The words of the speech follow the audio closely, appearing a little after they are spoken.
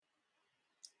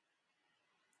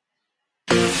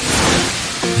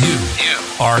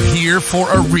are here for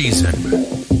a reason.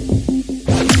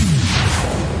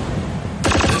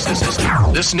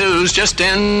 This news just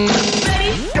in.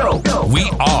 Ready? Go. We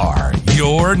are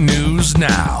your news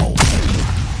now.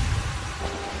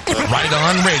 Right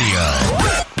On Radio.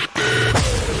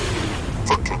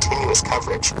 For continuous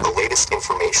coverage, the latest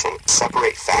information,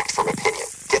 separate fact from opinion.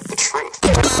 Get the truth.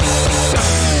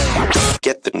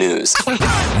 Get the news.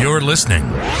 You're listening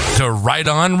to Right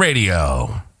On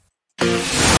Radio.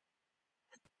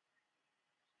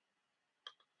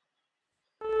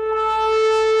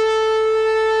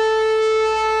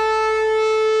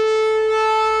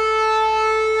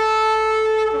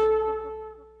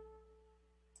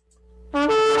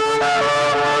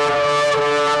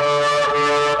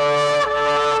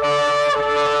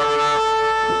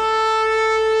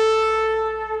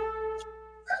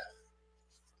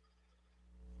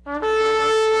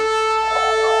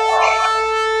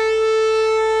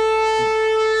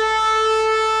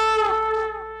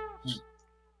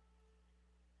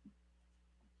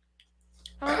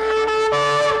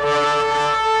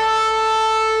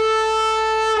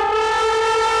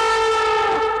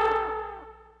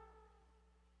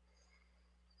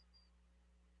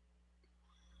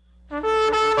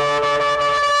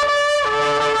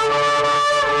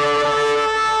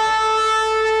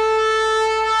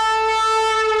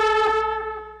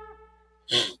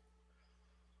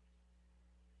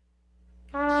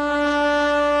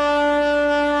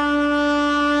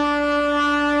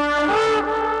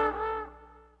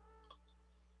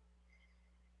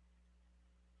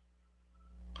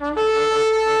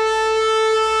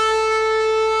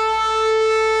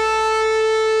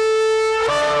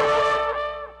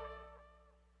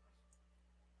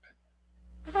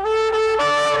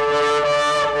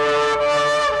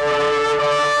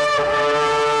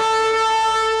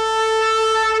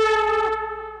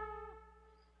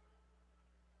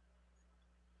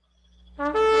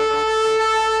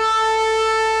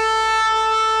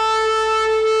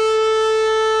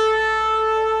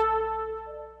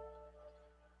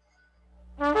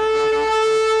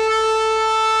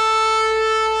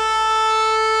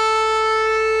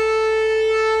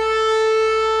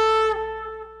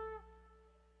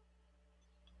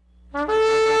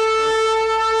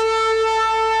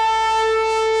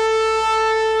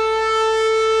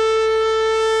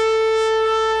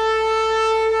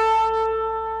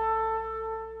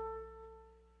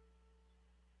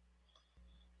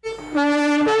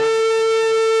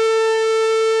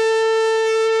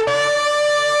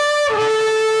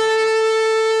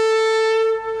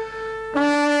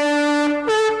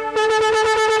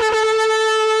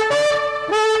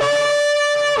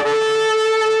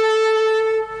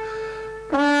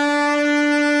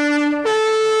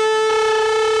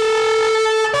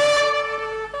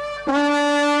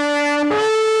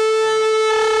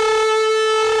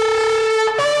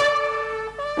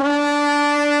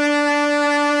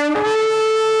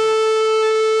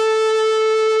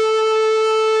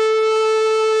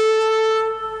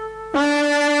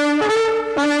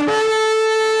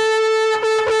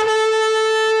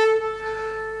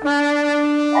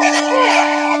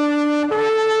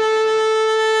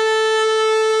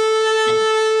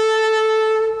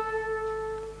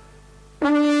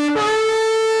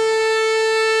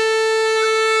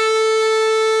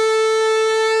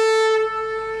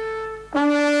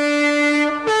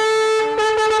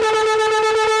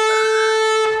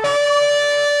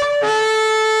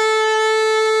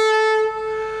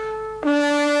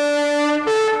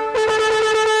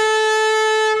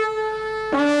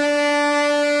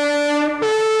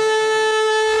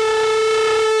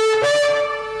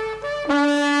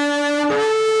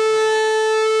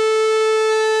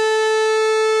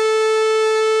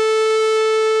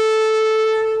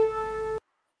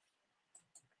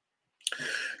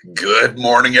 Good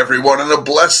morning, everyone, and a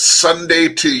blessed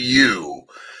Sunday to you.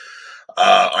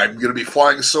 I'm going to be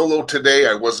flying solo today.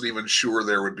 I wasn't even sure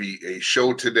there would be a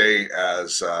show today.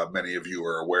 As many of you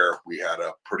are aware, we had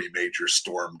a pretty major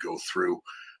storm go through,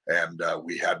 and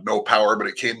we had no power, but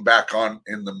it came back on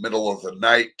in the middle of the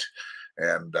night,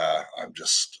 and I'm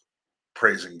just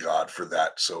praising God for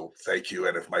that. So thank you.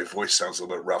 And if my voice sounds a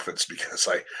little bit rough, it's because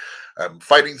I'm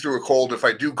fighting through a cold. If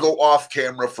I do go off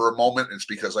camera for a moment, it's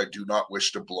because I do not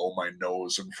wish to blow my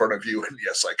nose in front of you. And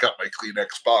yes, I got my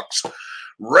Kleenex box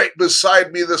right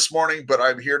beside me this morning, but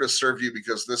I'm here to serve you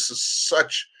because this is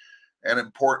such an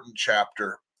important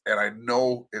chapter, and I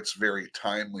know it's very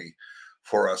timely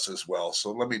for us as well.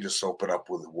 So let me just open up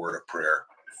with a word of prayer.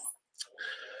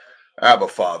 Abba,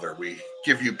 Father, we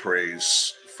give you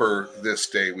praise for this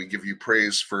day. We give you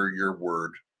praise for your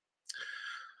word.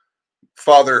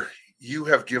 Father, you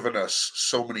have given us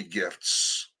so many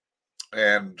gifts.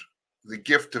 And the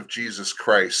gift of Jesus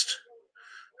Christ,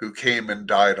 who came and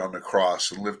died on the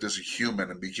cross and lived as a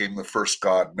human and became the first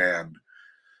God man,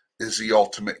 is the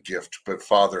ultimate gift. But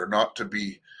Father, not to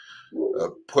be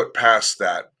put past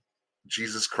that,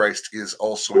 Jesus Christ is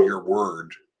also your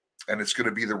word. And it's going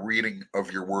to be the reading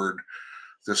of your word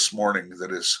this morning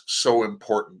that is so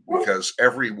important, because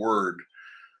every word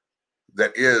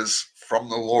that is from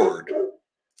the Lord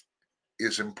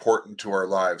is important to our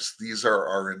lives. These are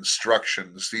our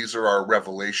instructions. These are our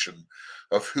revelation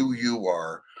of who you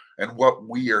are and what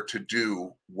we are to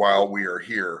do while we are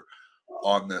here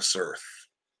on this earth.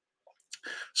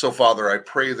 So, Father, I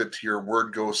pray that your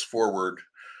word goes forward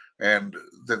and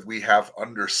that we have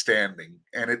understanding,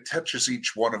 and it touches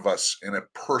each one of us in a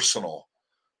personal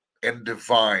and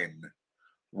divine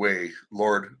way,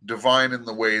 Lord, divine in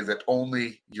the way that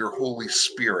only your Holy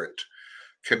Spirit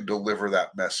can deliver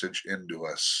that message into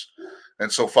us.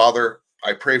 And so, Father,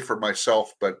 I pray for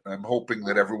myself, but I'm hoping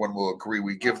that everyone will agree.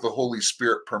 We give the Holy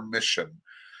Spirit permission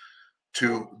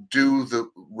to do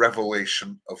the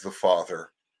revelation of the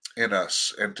Father in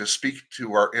us and to speak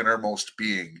to our innermost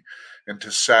being and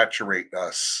to saturate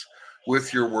us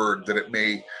with your word, that it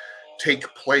may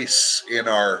take place in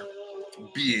our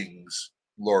beings,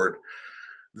 Lord.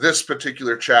 This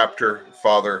particular chapter,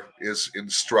 Father, is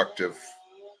instructive,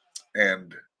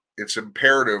 and it's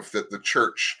imperative that the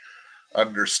church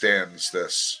understands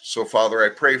this. So, Father, I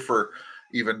pray for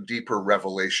even deeper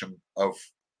revelation of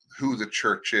who the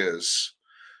church is,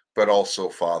 but also,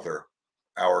 Father,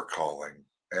 our calling.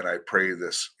 And I pray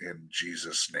this in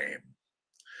Jesus' name.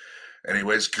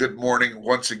 Anyways, good morning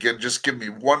once again. Just give me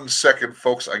 1 second,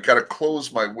 folks. I got to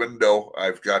close my window.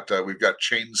 We've got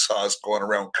chainsaws going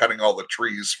around cutting all the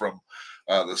trees from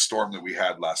the storm that we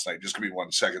had last night. Just give me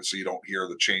 1 second so you don't hear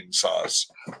the chainsaws.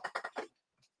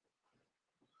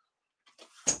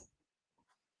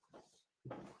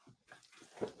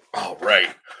 All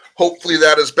right. Hopefully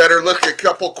that is better. Look, a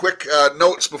couple quick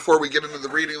notes before we get into the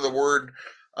reading of the word.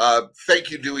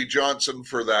 Thank you, Dewey Johnson,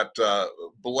 for that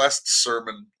blessed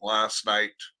sermon last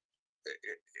night.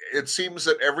 It seems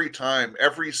that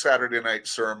every Saturday night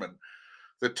sermon,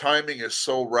 the timing is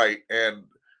so right. And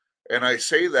I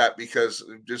say that because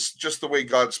just the way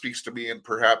God speaks to me, and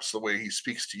perhaps the way he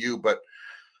speaks to you, but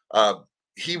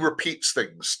he repeats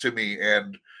things to me.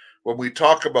 And when we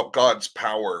talk about God's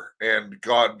power and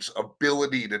God's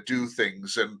ability to do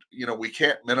things, and we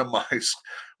can't minimize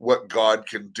what God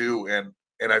can do. And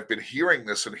I've been hearing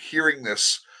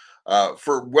this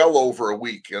for well over a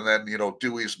week. And then,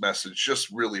 Dewey's message just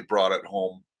really brought it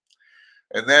home.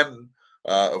 And then,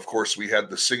 of course, we had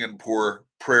the Singapore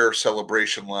prayer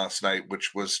celebration last night,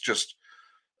 which was just,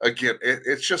 again,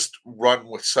 it's just run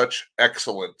with such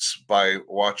excellence by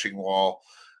Watching Wall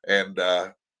and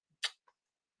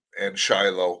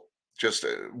Shiloh. Just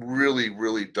really,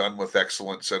 really done with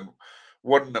excellence. And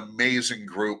what an amazing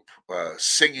group,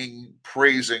 singing,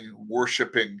 praising,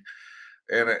 worshiping,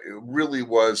 and it really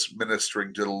was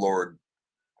ministering to the Lord.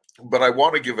 But I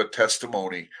want to give a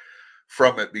testimony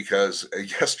from it, because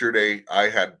yesterday I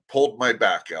had pulled my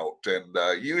back out,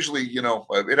 and usually,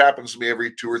 it happens to me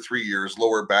every 2 or 3 years.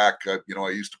 Lower back, I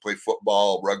used to play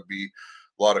football, rugby,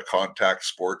 a lot of contact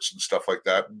sports and stuff like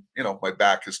that. And, my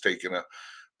back has taken a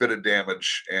bit of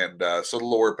damage, and so the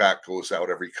lower back goes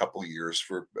out every couple of years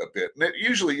for a bit, and it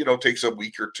usually takes a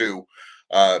week or two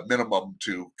minimum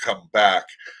to come back.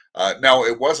 Now,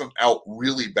 it wasn't out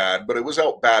really bad, but it was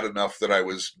out bad enough that I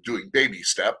was doing baby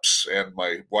steps, and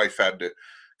my wife had to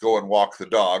go and walk the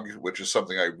dog, which is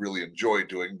something I really enjoy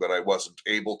doing, but I wasn't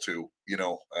able to.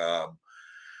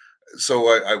 So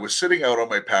I was sitting out on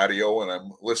my patio, and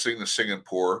I'm listening to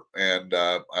Singapore, and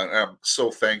I'm so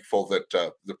thankful that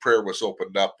the prayer was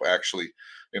opened up actually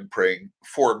in praying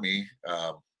for me.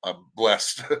 I'm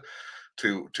blessed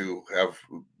to have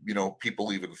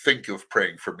people even think of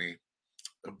praying for me,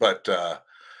 but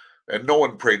and no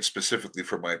one prayed specifically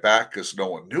for my back because no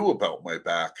one knew about my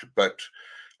back. But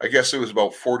I guess it was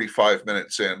about 45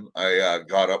 minutes in, I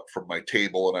got up from my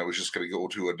table, and I was just going to go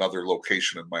to another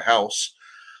location in my house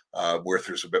where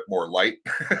there's a bit more light,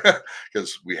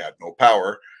 because we had no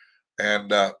power.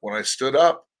 And when I stood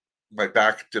up, my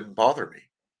back didn't bother me.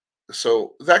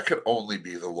 So that could only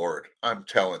be the Lord. I'm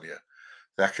telling you,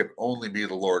 that can only be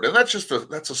the Lord. And that's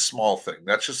a small thing.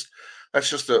 That's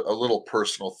just a little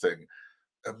personal thing.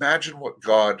 Imagine what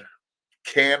God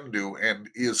can do and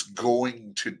is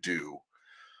going to do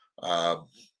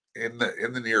in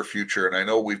the near future. And I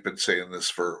know we've been saying this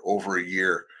for over a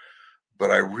year, but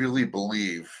I really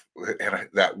believe, and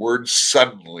that word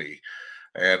suddenly,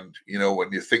 and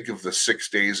when you think of the 6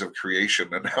 days of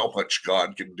creation and how much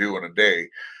God can do in a day,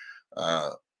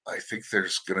 I think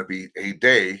there's going to be a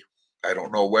day, I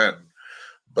don't know when,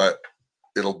 but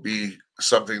it'll be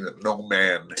something that no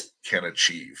man can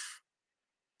achieve.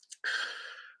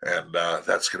 And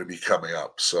that's going to be coming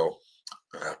up. So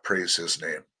praise his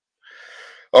name.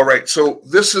 All right, so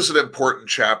this is an important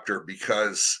chapter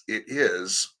because it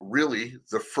is really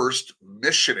the first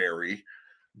missionary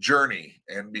journey,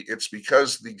 and it's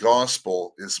because the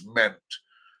gospel is meant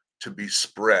to be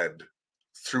spread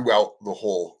throughout the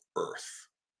whole earth.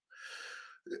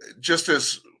 Just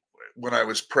as when I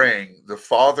was praying, the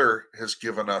Father has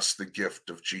given us the gift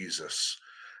of Jesus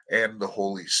and the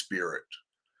Holy Spirit,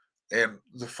 and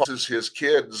the Father is his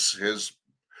kids,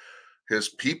 his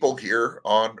people here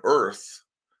on earth.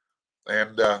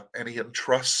 And he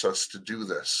entrusts us to do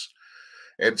this.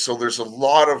 And so there's a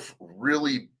lot of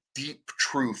really deep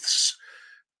truths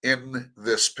in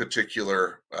this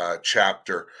particular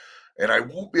chapter. And I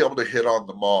won't be able to hit on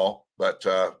them all, but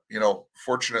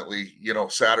fortunately,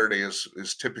 Saturday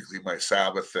is typically my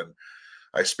Sabbath, and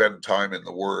I spend time in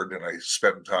the Word, and I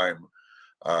spend time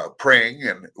praying,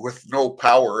 and with no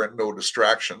power and no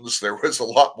distractions, there was a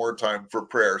lot more time for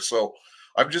prayer. So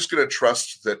I'm just going to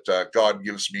trust that God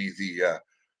gives me the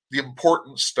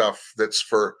important stuff that's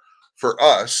for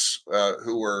us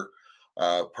who are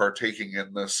partaking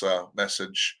in this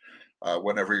message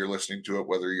whenever you're listening to it,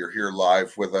 whether you're here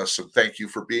live with us. And thank you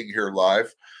for being here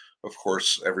live, of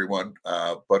course, everyone.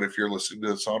 But if you're listening to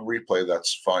this on replay,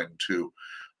 that's fine too.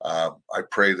 I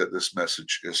pray that this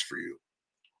message is for you.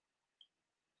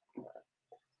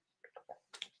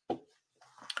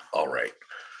 All right.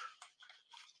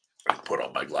 I put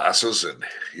on my glasses and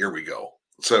here we go.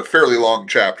 It's a fairly long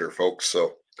chapter, folks,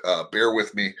 so bear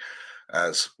with me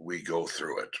as we go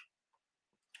through it.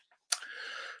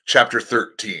 Chapter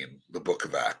 13, the book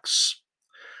of Acts.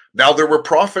 Now there were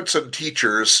prophets and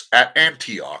teachers at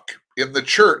Antioch in the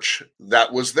church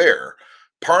that was there: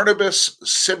 Barnabas,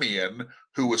 Simeon,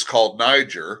 who was called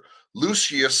Niger,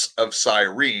 Lucius of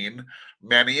Cyrene,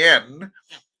 Manaen,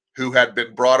 who had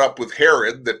been brought up with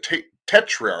Herod the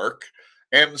Tetrarch,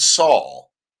 and Saul.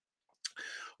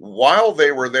 While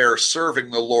they were there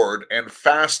serving the Lord and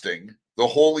fasting, the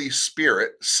Holy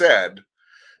Spirit said,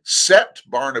 "Set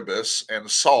Barnabas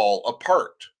and Saul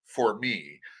apart for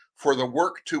me, for the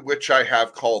work to which I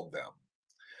have called them."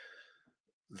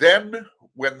 Then,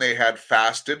 when they had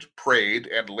fasted, prayed,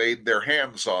 and laid their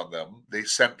hands on them, they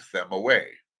sent them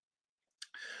away.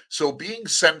 So being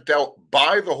sent out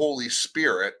by the Holy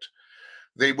Spirit,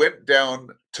 they went down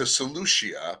to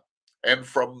Seleucia, and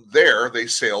from there they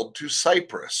sailed to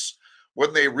Cyprus.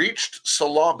 When they reached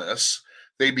Salamis,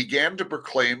 they began to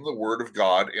proclaim the word of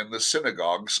God in the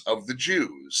synagogues of the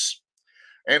Jews.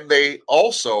 And they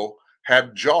also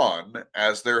had John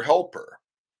as their helper.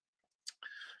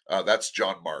 That's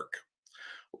John Mark.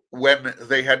 When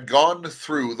they had gone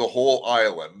through the whole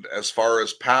island as far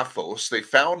as Paphos, they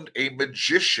found a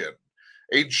magician,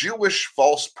 a Jewish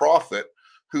false prophet,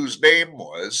 whose name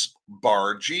was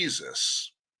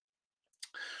Bar-Jesus,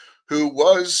 who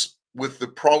was with the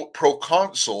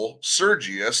proconsul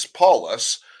Sergius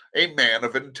Paulus, a man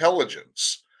of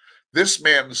intelligence. This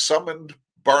man summoned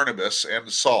Barnabas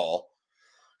and Saul,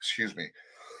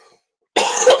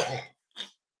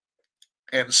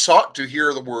 and sought to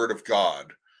hear the word of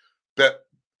God. But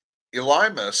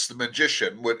Elymas, the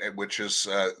magician, which is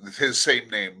his same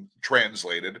name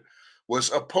translated,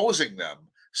 was opposing them,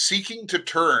 seeking to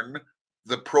turn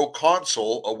the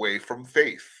proconsul away from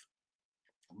faith.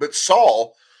 But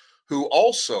Saul, who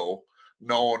also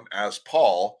known as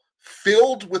Paul,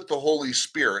 filled with the Holy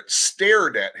Spirit,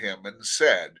 stared at him and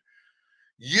said,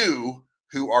 "You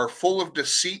who are full of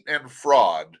deceit and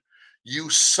fraud, you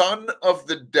son of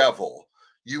the devil,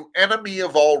 you enemy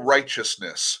of all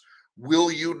righteousness,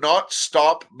 will you not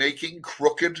stop making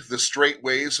crooked the straight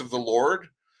ways of the Lord?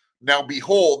 Now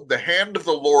behold, the hand of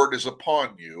the Lord is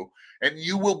upon you, and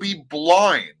you will be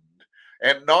blind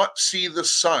and not see the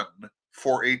sun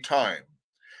for a time."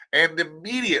 And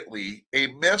immediately a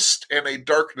mist and a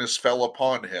darkness fell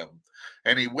upon him,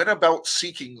 and he went about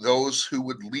seeking those who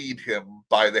would lead him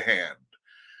by the hand.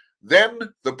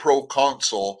 Then the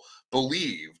proconsul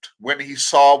believed when he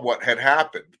saw what had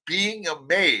happened, being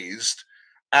amazed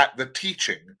at the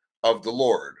teaching of the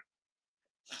Lord.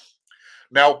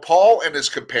 Now Paul and his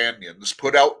companions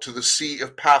put out to the Sea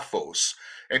of Paphos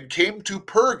and came to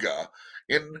Perga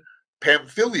in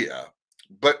Pamphylia.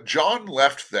 But John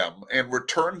left them and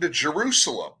returned to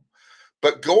Jerusalem.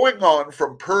 But going on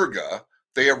from Perga,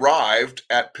 they arrived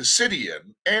at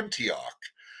Pisidian Antioch.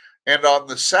 And on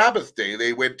the Sabbath day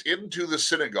they went into the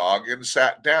synagogue and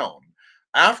sat down.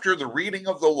 After the reading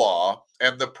of the law,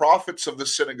 and the prophets of the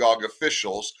synagogue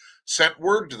officials sent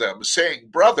word to them, saying,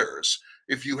 Brothers,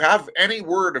 if you have any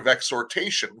word of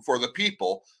exhortation for the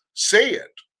people, say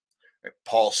it. And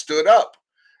Paul stood up,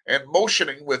 and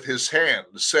motioning with his hand,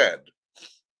 said,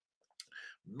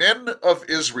 Men of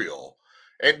Israel,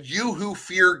 and you who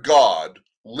fear God,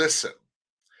 listen.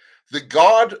 The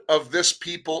God of this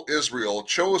people Israel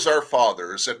chose our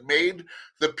fathers and made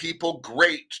the people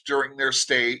great during their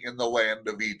stay in the land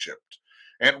of Egypt.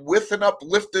 And with an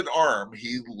uplifted arm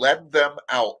he led them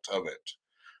out of it.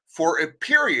 For a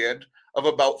period of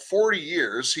about 40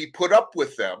 years he put up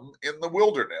with them in the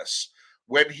wilderness,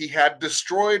 when he had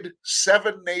destroyed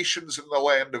 7 nations in the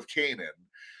land of Canaan.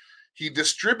 He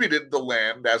distributed the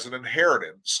land as an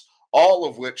inheritance, all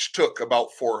of which took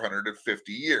about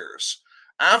 450 years.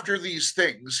 After these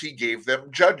things, he gave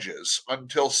them judges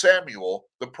until Samuel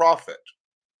the prophet.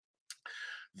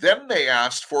 Then they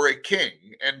asked for a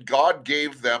king, and God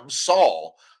gave them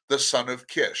Saul, the son of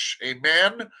Kish, a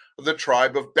man of the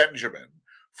tribe of Benjamin,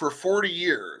 for 40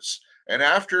 years. And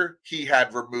after he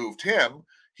had removed him,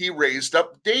 he raised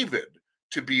up David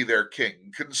to be their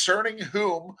king, concerning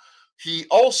whom he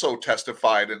also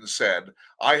testified and said,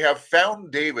 I have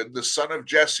found David, the son of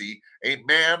Jesse, a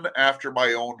man after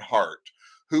my own heart,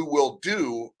 who will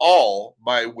do all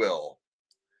my will.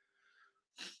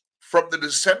 From the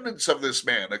descendants of this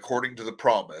man, according to the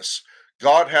promise,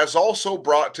 God has also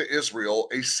brought to Israel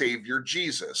a Savior,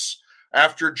 Jesus,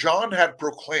 after John had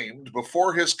proclaimed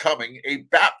before his coming a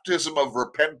baptism of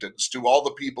repentance to all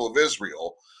the people of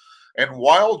Israel. And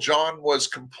while John was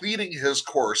completing his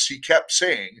course, he kept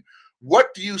saying,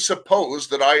 What do you suppose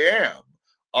that I am?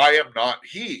 I am not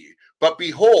he, but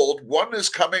behold, one is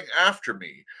coming after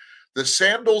me, the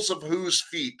sandals of whose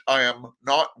feet I am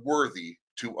not worthy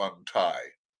to untie.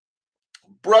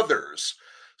 Brothers,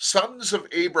 sons of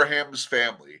Abraham's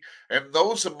family, and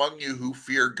those among you who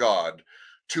fear God,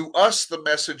 to us the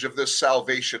message of this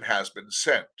salvation has been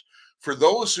sent. For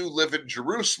those who live in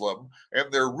Jerusalem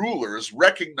and their rulers,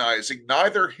 recognizing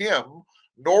neither him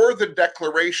nor the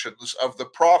declarations of the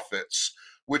prophets,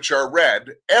 which are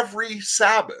read every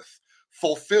Sabbath,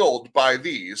 fulfilled by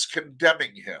these,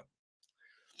 condemning him.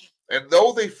 And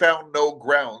though they found no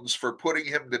grounds for putting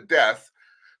him to death,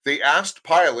 they asked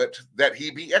Pilate that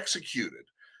he be executed.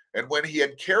 And when he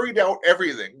had carried out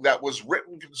everything that was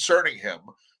written concerning him,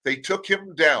 they took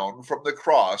him down from the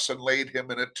cross and laid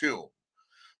him in a tomb.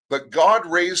 But God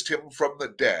raised him from the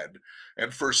dead,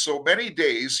 and for so many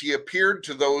days he appeared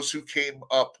to those who came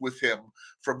up with him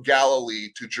from Galilee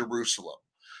to Jerusalem,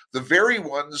 the very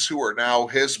ones who are now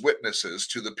his witnesses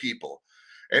to the people.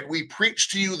 And we preach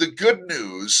to you the good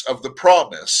news of the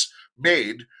promise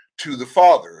made to the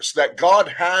fathers, that God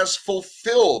has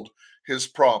fulfilled his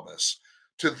promise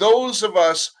to those of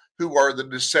us who are the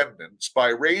descendants by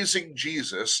raising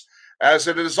Jesus, as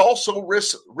it is also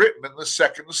written in the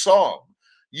second Psalm,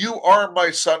 You are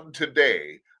my son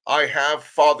today, I have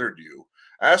fathered you.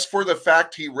 As for the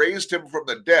fact he raised him from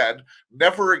the dead,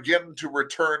 never again to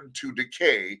return to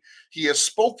decay, he has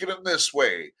spoken in this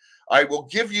way, I will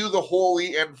give you the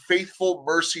holy and faithful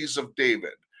mercies of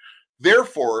David.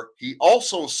 Therefore, he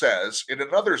also says in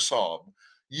another psalm,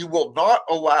 You will not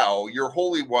allow your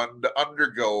Holy One to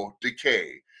undergo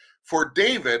decay. For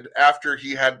David, after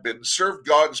he had been served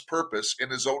God's purpose in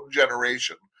his own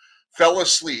generation, fell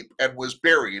asleep and was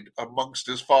buried amongst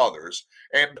his fathers,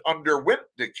 and underwent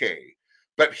decay.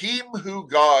 But him who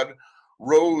God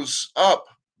rose up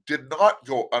did not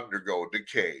undergo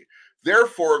decay.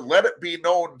 Therefore, let it be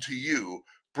known to you,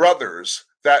 brothers,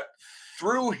 that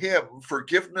through him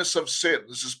forgiveness of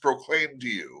sins is proclaimed to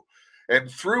you, and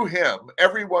through him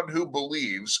everyone who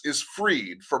believes is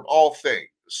freed from all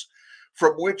things,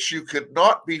 from which you could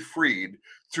not be freed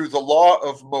through the law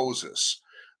of Moses.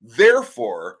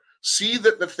 Therefore, see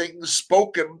that the things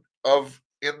spoken of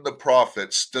in the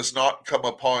prophets does not come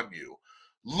upon you.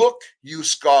 Look, you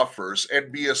scoffers,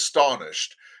 and be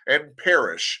astonished, and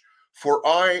perish, for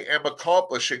I am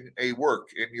accomplishing a work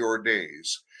in your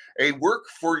days, a work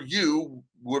for you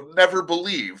would never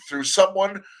believe, through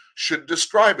someone should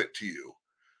describe it to you.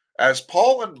 As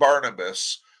Paul and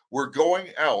Barnabas were going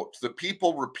out, the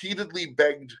people repeatedly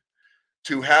begged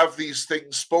to have these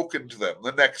things spoken to them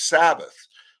the next Sabbath.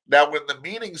 Now, when the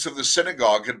meetings of the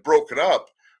synagogue had broken up,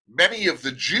 many of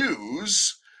the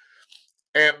Jews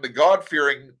and the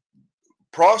God-fearing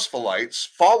proselytes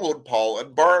followed Paul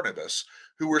and Barnabas,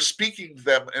 who were speaking to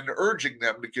them and urging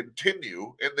them to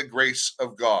continue in the grace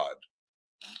of God.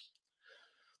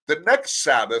 The next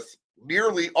Sabbath,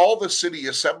 nearly all the city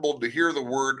assembled to hear the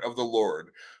word of the Lord.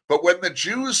 But when the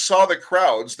Jews saw the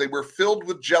crowds, they were filled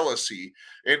with jealousy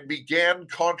and began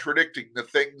contradicting the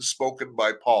things spoken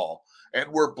by Paul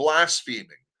and were blaspheming.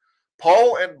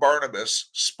 Paul and Barnabas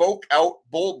spoke out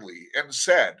boldly and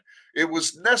said, "It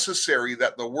was necessary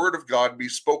that the word of God be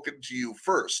spoken to you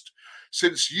first.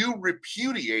 Since you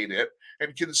repudiate it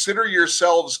and consider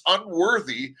yourselves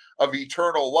unworthy of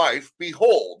eternal life,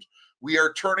 behold, we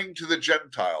are turning to the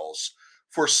Gentiles.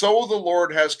 For so the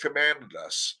Lord has commanded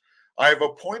us. I have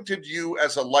appointed you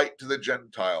as a light to the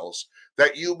Gentiles,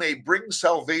 that you may bring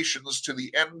salvations to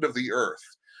the end of the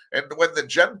earth." And when the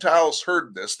Gentiles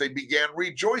heard this, they began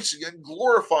rejoicing and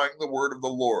glorifying the word of the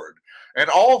Lord. And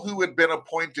all who had been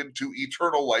appointed to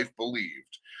eternal life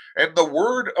believed. And the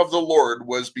word of the Lord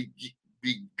was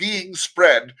being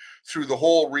spread through the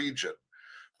whole region.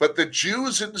 But the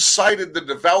Jews incited the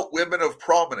devout women of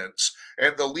prominence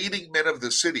and the leading men of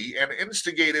the city and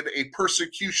instigated a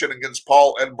persecution against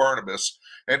Paul and Barnabas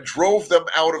and drove them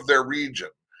out of their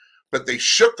region. But they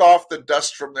shook off the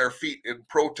dust from their feet in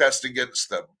protest against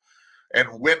them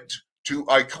and went to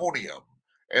Iconium.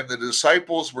 And the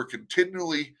disciples were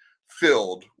continually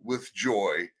filled with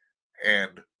joy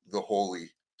and the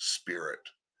Holy Spirit.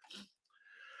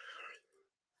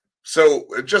 So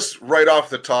just right off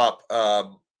the top,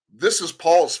 this is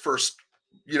Paul's first,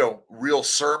 real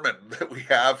sermon that we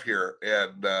have here,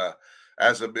 and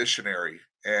as a missionary,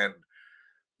 and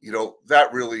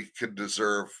that really can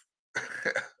deserve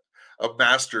a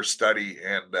master study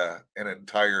and an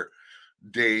entire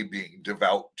day being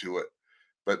devout to it.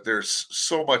 But there's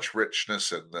so much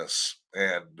richness in this,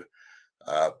 and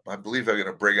I believe I'm going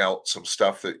to bring out some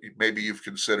stuff that maybe you've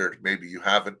considered, maybe you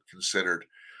haven't considered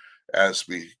as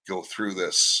we go through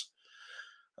this.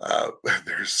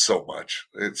 There's so much.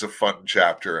 It's a fun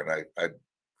chapter, and I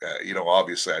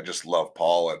obviously I just love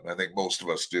Paul, and I think most of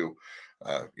us do.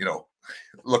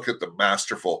 Look at the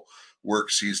masterful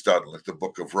works he's done, like the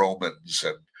book of Romans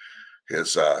and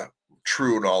his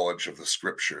true knowledge of the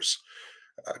scriptures.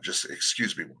 Just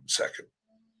excuse me 1 second.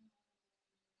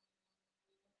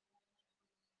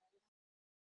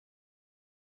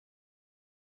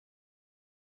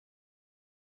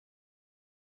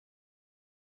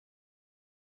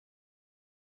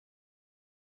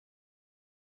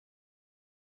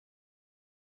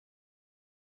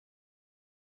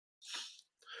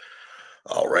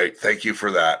 All right, thank you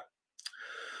for that.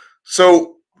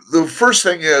 So the first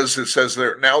thing is, it says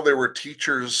there were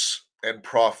teachers and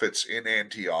prophets in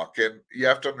Antioch, and you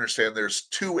have to understand there's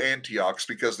two Antiochs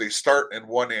because they start in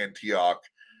one Antioch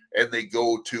and they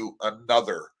go to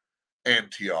another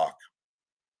Antioch.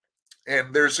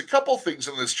 And there's a couple things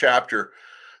in this chapter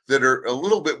that are a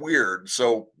little bit weird.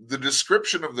 So the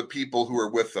description of the people who are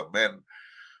with them, and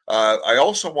I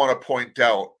also want to point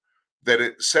out that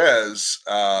it says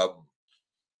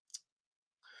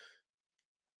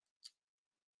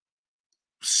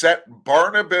set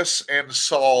Barnabas and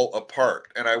Saul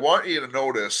apart. And I want you to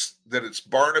notice that it's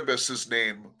Barnabas's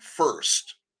name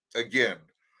first again.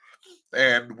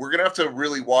 And we're going to have to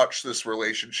really watch this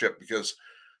relationship because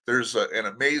there's an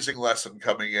amazing lesson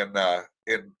coming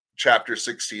in chapter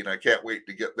 16. I can't wait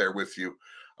to get there with you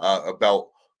about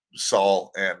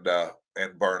Saul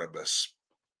and Barnabas.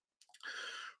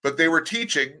 But they were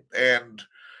teaching, and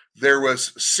there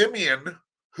was Simeon,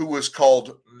 who was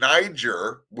called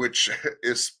Niger, which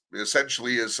is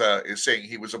essentially is saying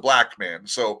he was a black man.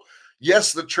 So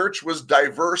yes, the church was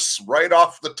diverse right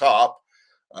off the top.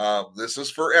 This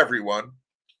is for everyone.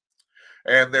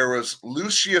 And there was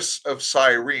Lucius of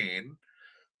Cyrene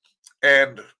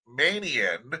and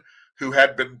Manian, who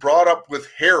had been brought up with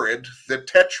Herod the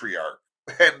Tetrarch.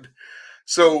 And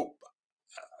so,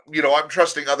 I'm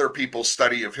trusting other people's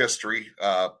study of history.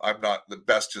 I'm not the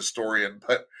best historian,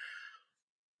 but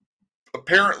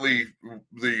apparently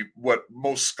what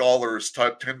most scholars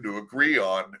tend to agree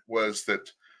on was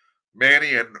that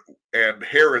Manian and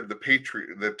Herod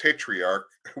the Tetrarch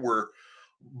were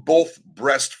both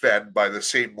breastfed by the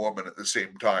same woman at the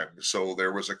same time. So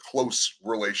there was a close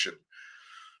relation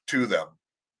to them.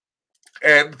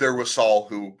 And there was Saul,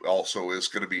 who also is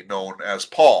going to be known as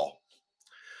Paul.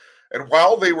 And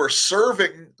while they were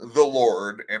serving the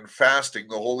Lord and fasting,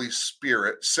 the Holy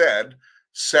Spirit said,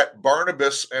 "Set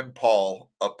Barnabas and Paul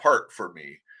apart for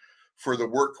me, for the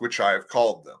work which I have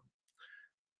called them."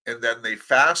 And then they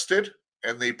fasted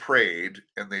and they prayed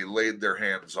and they laid their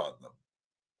hands on them.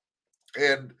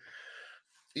 And,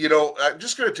 I'm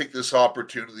just going to take this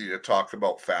opportunity to talk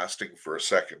about fasting for a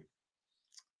second,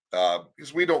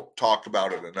 because we don't talk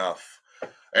about it enough.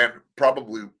 And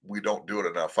probably we don't do it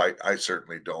enough. I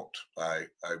certainly don't. I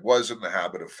was in the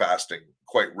habit of fasting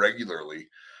quite regularly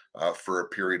for a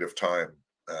period of time.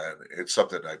 and it's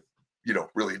something I,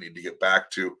 really need to get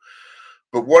back to.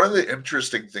 But one of the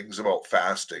interesting things about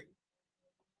fasting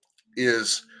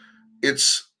is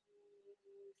it's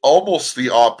almost the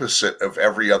opposite of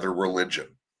every other religion.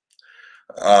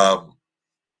 Um,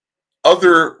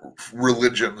 Other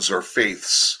religions or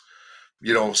faiths,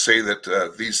 say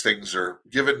that these things are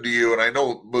given to you. And I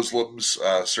know Muslims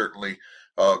certainly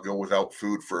go without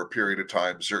food for a period of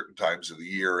time, certain times of the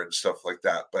year and stuff like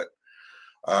that. But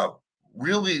uh,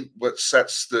 really what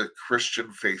sets the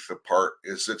Christian faith apart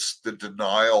is it's the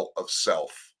denial of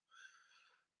self.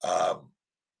 Um,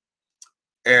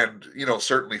 and,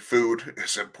 certainly food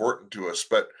is important to us,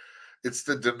 but it's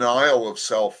the denial of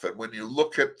self. And when you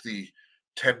look at the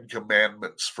Ten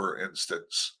Commandments, for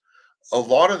instance, a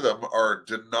lot of them are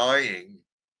denying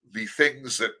the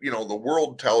things that, the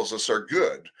world tells us are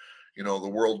good. The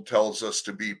world tells us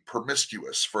to be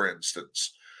promiscuous, for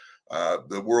instance.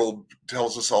 The world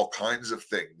tells us all kinds of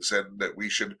things, and that we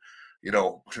should,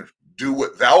 do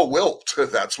what thou wilt.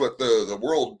 That's what the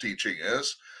world teaching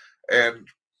is. And,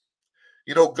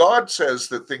 God says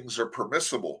that things are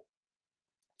permissible.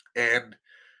 And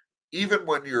even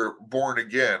when you're born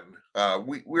again,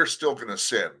 we're still going to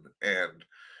sin. And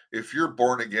if you're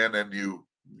born again and you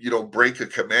break a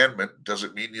commandment, does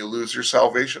it mean you lose your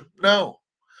salvation? No,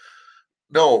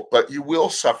 but you will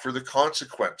suffer the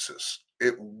consequences.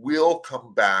 It will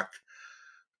come back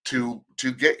to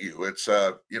get you. It's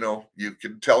you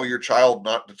can tell your child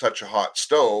not to touch a hot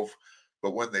stove,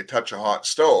 but when they touch a hot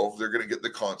stove, they're going to get the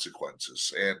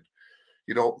consequences. And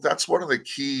that's one of the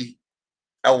key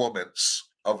elements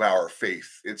of our faith.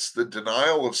 It's the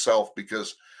denial of self,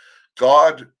 because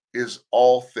God is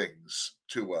all things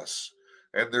to us,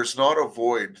 and there's not a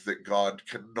void that God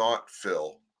cannot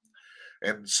fill.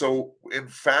 And so in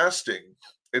fasting,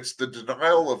 it's the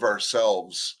denial of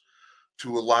ourselves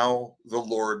to allow the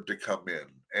Lord to come in.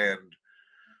 And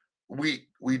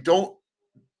we don't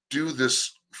do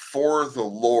this for the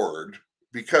Lord,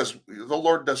 because the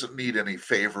Lord doesn't need any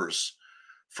favors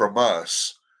from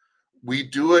us. We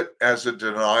do it as a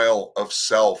denial of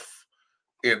self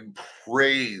in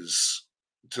praise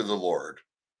to the Lord.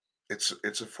 It's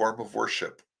a form of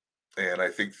worship. And I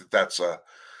think that that's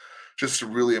just a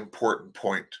really important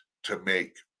point to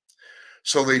make.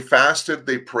 So they fasted,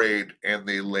 they prayed, and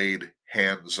they laid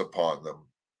hands upon them.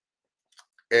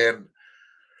 And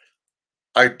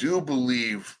I do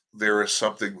believe there is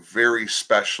something very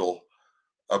special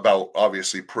about,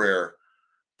 obviously, prayer,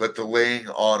 but the laying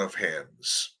on of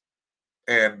hands.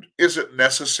 And is it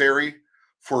necessary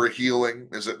for a healing?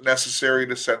 Is it necessary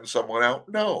to send someone out?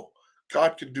 No.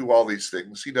 God can do all these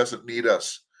things. He doesn't need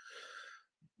us.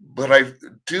 But I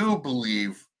do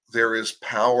believe there is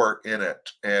power in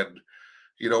it. And,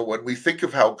 when we think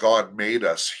of how God made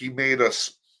us, He made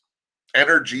us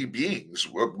energy beings.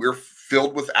 We're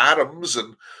filled with atoms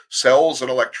and cells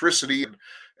and electricity. And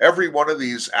every one of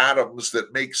these atoms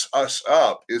that makes us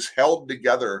up is held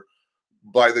together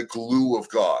by the glue of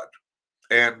God.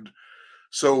 And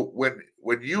so when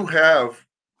you have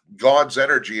God's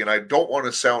energy, and I don't want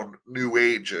to sound new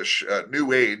age-ish,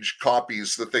 new age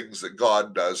copies the things that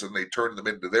God does and they turn them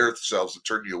into their selves to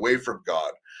turn you away from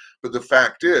God. But the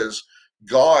fact is,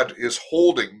 God is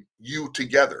holding you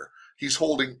together. He's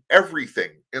holding everything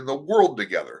in the world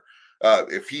together.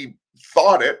 If He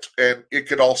thought it, and it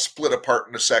could all split apart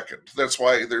in a second. That's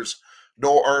why there's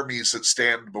no armies that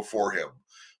stand before Him.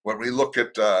 When we look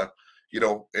at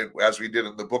as we did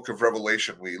in the book of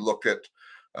Revelation, we look at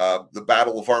the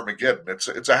Battle of Armageddon.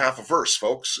 It's a half a verse,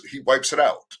 folks. He wipes it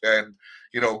out. And,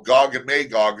 Gog and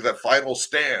Magog, that final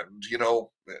stand,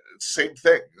 same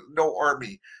thing. No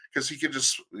army, because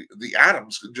the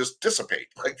atoms can just dissipate.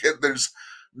 Like, there's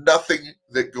nothing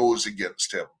that goes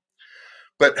against Him.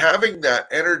 But having that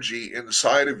energy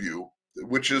inside of you,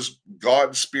 which is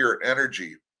God's spirit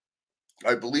energy,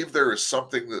 I believe there is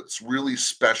something that's really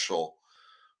special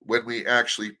when we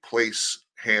actually place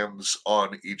hands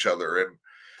on each other. And,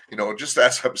 just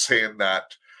as I'm saying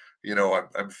that,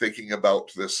 I'm thinking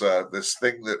about this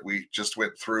thing that we just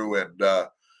went through, and,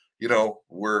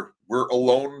 we're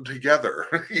alone together,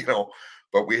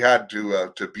 but we had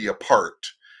to be apart.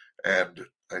 And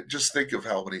I just think of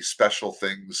how many special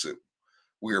things that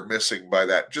we are missing by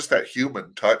that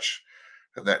human touch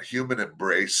and that human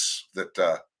embrace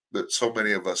that so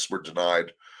many of us were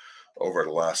denied over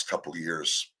the last couple of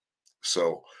years.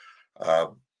 So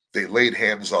they laid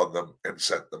hands on them and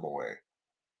sent them away.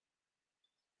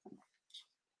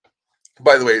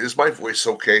 By the way, is my voice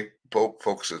okay,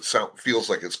 folks? It feels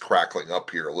like it's crackling up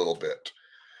here a little bit.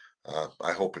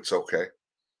 I hope it's okay.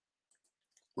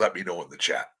 Let me know in the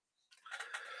chat.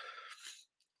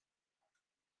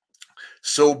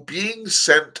 So being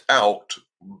sent out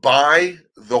by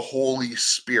the Holy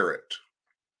Spirit.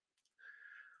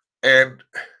 And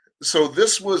so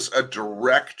this was a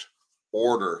direct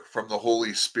order from the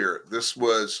Holy Spirit. This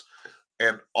was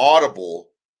an audible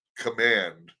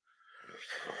command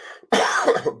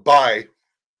by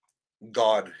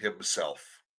God himself.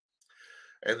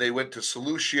 And they went to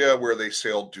Seleucia, where they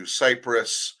sailed to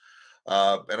Cyprus.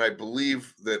 And I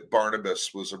believe that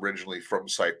Barnabas was originally from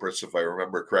Cyprus, if I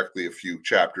remember correctly, a few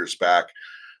chapters back.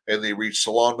 And they reached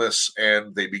Salamis,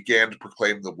 and they began to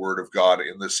proclaim the word of God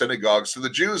in the synagogues to the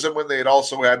Jews. And when they had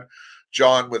also had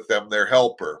John with them, their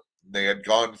helper, they had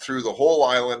gone through the whole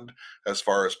island as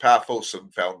far as Paphos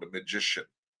and found a magician.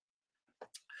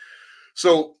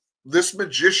 So this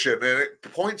magician, and it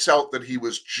points out that he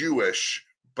was Jewish,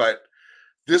 but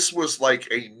this was like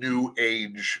a new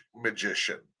age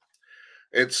magician.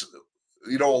 It's,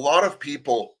 a lot of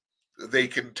people, they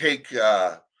can take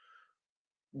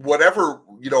whatever,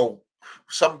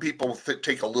 some people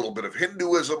take a little bit of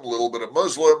Hinduism, a little bit of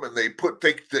Muslim, and they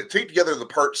take together the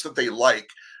parts that they like,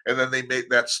 and then they make,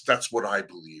 that's what I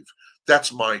believe.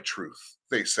 That's my truth,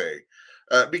 they say,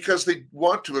 because they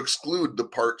want to exclude the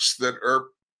parts that are,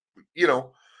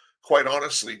 quite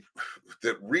honestly,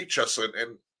 that reach us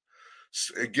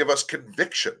and give us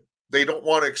conviction. They don't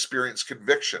want to experience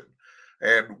conviction.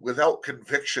 And without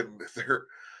conviction,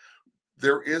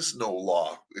 there is no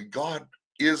law. God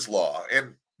is law.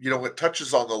 And, it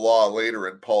touches on the law later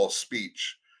in Paul's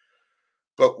speech.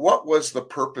 But what was the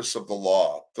purpose of the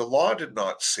law? The law did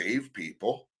not save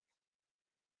people.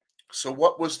 So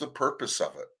what was the purpose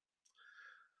of it?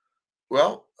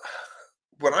 Well,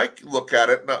 when I look at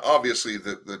it, now obviously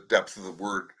the depth of the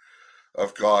word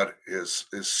of God is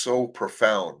so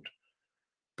profound.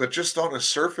 But just on a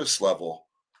surface level,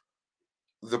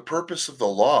 the purpose of the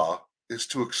law is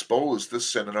to expose the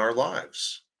sin in our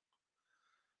lives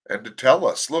and to tell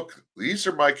us, look, these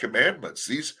are my commandments.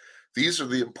 These are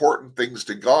the important things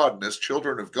to God, and as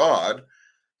children of God,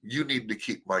 you need to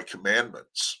keep my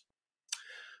commandments.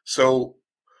 So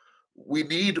we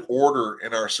need order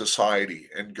in our society,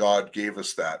 and God gave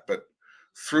us that, but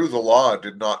through the law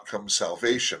did not come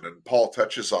salvation, and Paul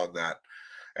touches on that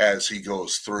as he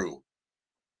goes through.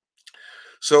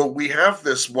 So we have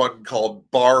this one called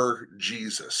Bar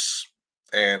Jesus,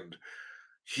 and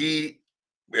he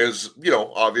is,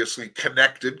 obviously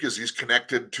connected because he's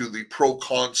connected to the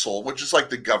proconsul, which is like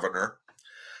the governor,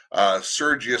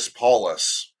 Sergius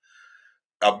Paulus,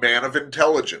 a man of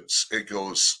intelligence, it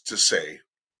goes to say.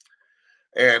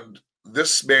 And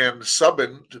this man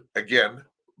summoned, again,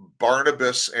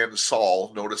 Barnabas and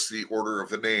Saul, notice the order of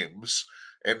the names,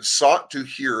 and sought to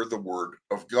hear the word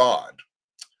of God.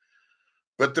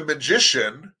 But the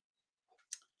magician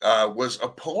was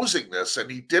opposing this, and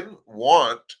he didn't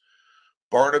want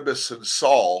Barnabas and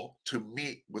Saul to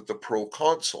meet with the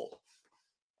proconsul.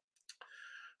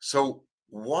 So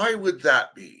why would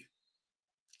that be?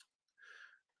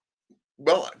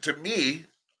 Well, to me,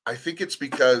 I think it's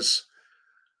because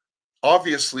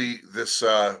obviously this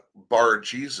Bar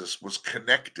Jesus was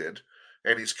connected,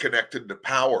 and he's connected to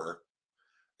power.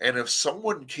 And if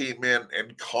someone came in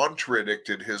and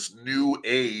contradicted his new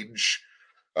age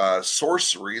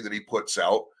sorcery that he puts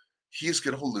out, he's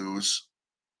going to lose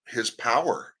his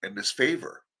power and his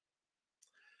favor.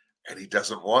 And he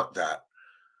doesn't want that.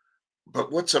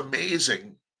 But what's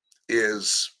amazing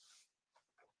is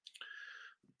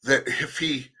that if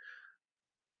he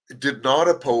did not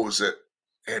oppose it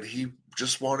and he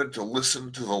just wanted to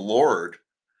listen to the Lord,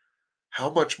 how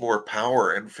much more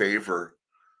power and favor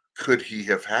could he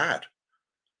have had?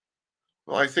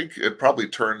 Well, I think it probably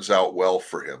turns out well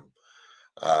for him.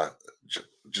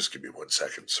 Just give me 1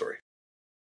 second, sorry.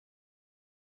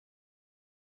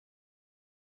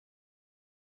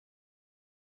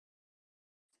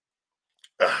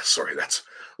 Sorry, that's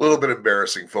a little bit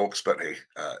embarrassing, folks, but hey,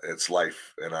 it's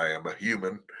life, and I am a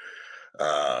human.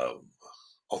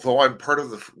 Although I'm part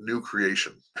of the new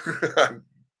creation. I'm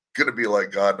going to be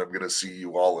like God, and I'm going to see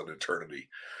you all in eternity.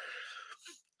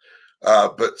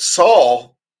 But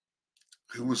Saul,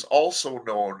 who was also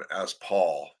known as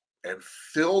Paul and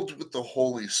filled with the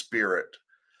Holy Spirit,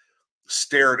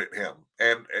 stared at him.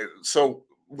 And so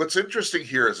what's interesting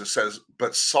here is it says,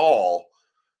 but Saul,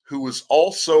 who was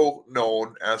also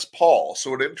known as Paul.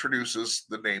 So it introduces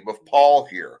the name of Paul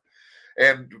here.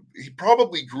 And he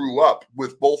probably grew up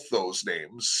with both those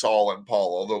names, Saul and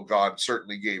Paul, although God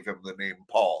certainly gave him the name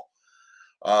Paul.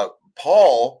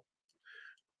 Paul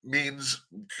means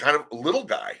kind of little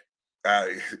guy.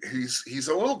 He's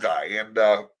a little guy. And,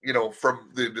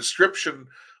 from the description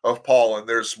of Paul, and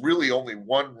there's really only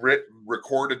one written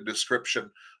recorded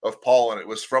description of Paul, and it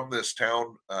was from this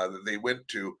town that they went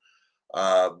to.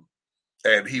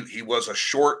 And he was a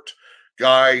short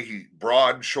guy, he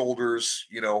broad shoulders,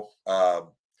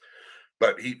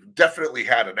 but he definitely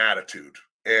had an attitude.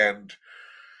 And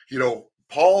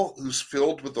Paul, who's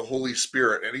filled with the Holy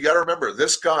Spirit, and you got to remember,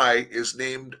 this guy is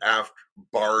named after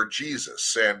Bar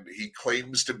Jesus, and he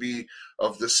claims to be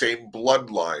of the same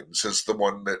bloodlines as the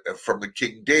one that from the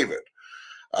King David.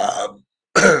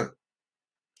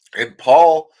 And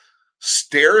Paul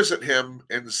stares at him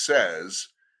and says,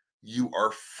 "You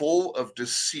are full of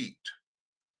deceit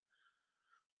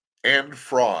and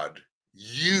fraud,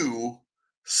 you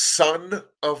son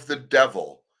of the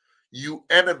devil, you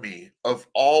enemy of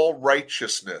all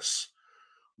righteousness.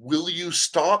 Will you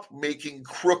stop making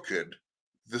crooked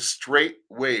the straight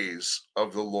ways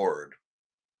of the Lord?"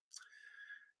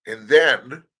 And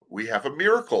then we have a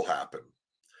miracle happen.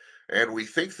 And we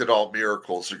think that all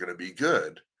miracles are going to be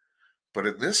good. But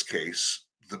in this case,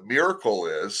 the miracle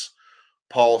is,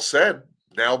 Paul said,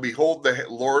 "Now behold, the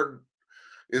Lord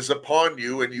is upon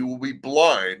you, and you will be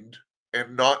blind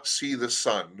and not see the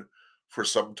sun for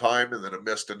some time." And then a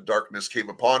mist and darkness came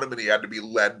upon him, and he had to be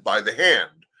led by the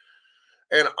hand.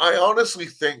 And I honestly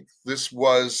think this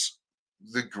was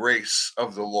the grace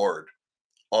of the Lord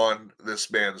on this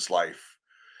man's life.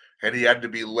 And he had to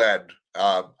be led.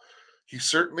 He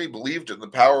certainly believed in the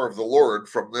power of the Lord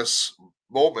from this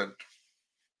moment.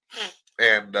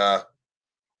 And,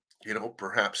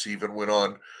 perhaps even went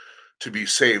on to be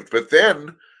saved. But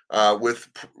then, with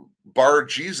Bar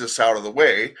Jesus out of the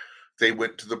way, they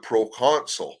went to the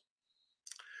proconsul.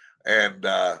 And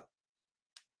the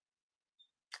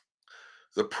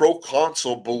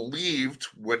proconsul believed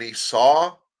when he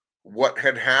saw what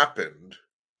had happened,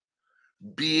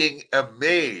 being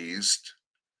amazed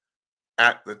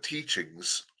at the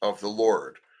teachings of the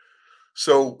Lord.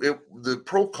 So the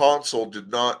proconsul did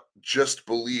not just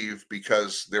believe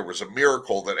because there was a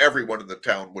miracle that everyone in the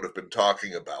town would have been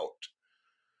talking about,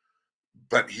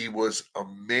 but he was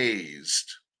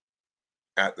amazed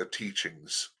at the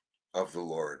teachings of the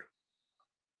Lord.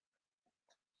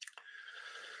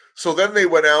 So then they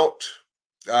went out,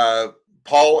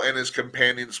 Paul and his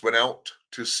companions went out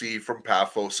to sea from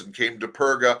Paphos and came to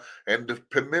Perga and to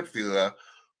Pamphylia,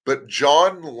 but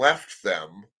John left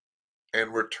them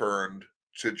and returned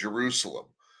to Jerusalem.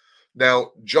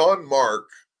 Now, John Mark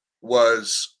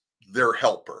was their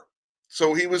helper.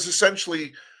 So he was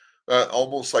essentially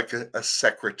almost like a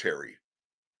secretary.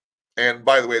 And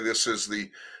by the way, this is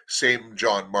the same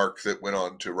John Mark that went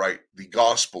on to write the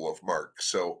Gospel of Mark.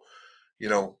 So,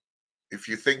 if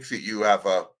you think that you have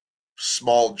a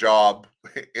small job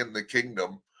in the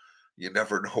kingdom, you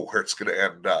never know where it's going to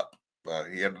end up.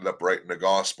 He ended up writing the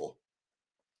gospel.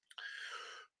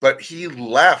 But he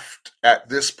left at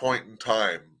this point in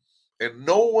time, and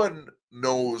no one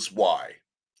knows why.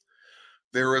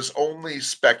 There is only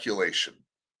speculation.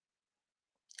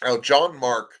 Now, John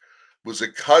Mark was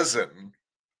a cousin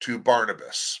to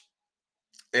Barnabas.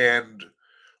 And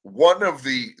one of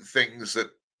the things that,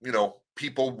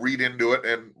 people read into it,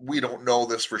 and we don't know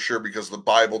this for sure because the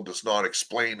Bible does not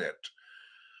explain it.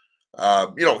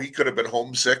 He could have been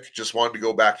homesick, just wanted to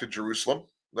go back to Jerusalem.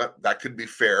 That could be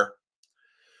fair.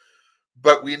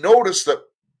 But we notice that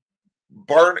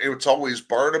it's always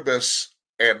Barnabas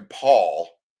and Paul,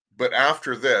 but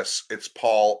after this, it's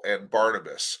Paul and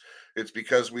Barnabas. It's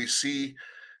because we see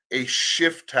a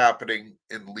shift happening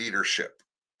in leadership.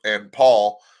 And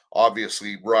Paul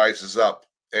obviously rises up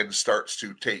and starts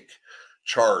to take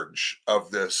charge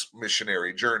of this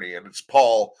missionary journey. And it's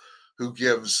Paul who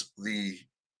gives the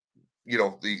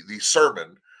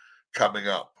sermon coming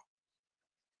up.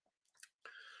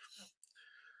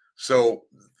 So,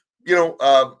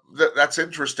 that's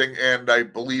interesting, and I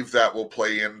believe that will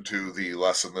play into the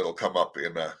lesson that'll come up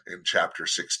in chapter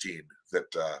 16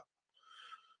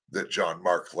 that John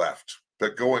Mark left.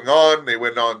 But going on, they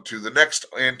went on to the next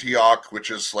Antioch, which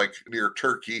is like near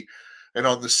Turkey, and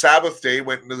on the Sabbath day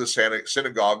went into the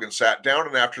synagogue and sat down,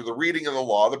 and after the reading of the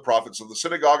law, the prophets of the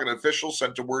synagogue and officials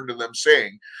sent a word to them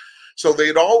saying, so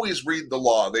they'd always read the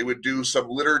law. They would do some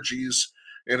liturgies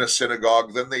in a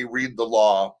synagogue, then they read the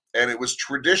law. And it was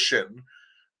tradition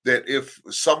that if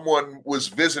someone was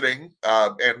visiting,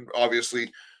 and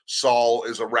obviously Saul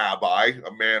is a rabbi,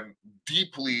 a man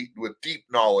with deep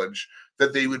knowledge,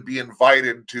 that they would be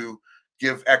invited to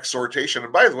give exhortation.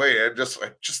 And by the way, I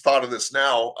just thought of this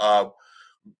now.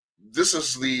 This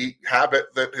is the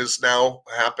habit that is now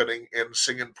happening in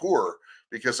Singapore,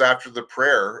 because after the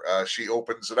prayer, she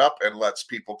opens it up and lets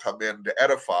people come in to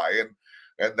edify.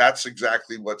 And that's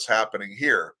exactly what's happening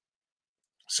here.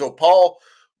 So Paul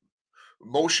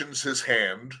motions his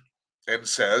hand and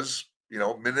says,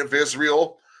 men of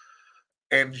Israel,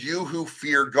 and you who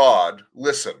fear God,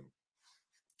 listen.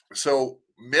 So,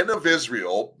 men of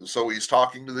Israel, so he's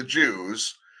talking to the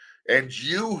Jews, and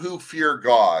you who fear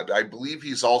God, I believe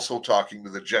he's also talking to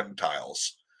the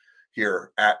Gentiles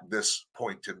here at this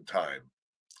point in time.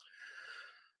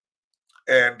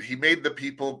 And he made the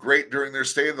people great during their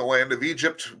stay in the land of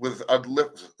Egypt with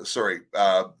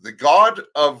the God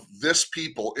of this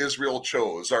people Israel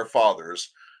chose, our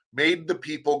fathers, made the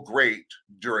people great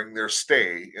during their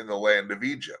stay in the land of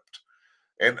Egypt,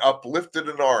 and uplifted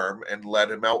an arm and led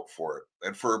him out for it.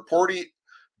 And for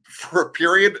a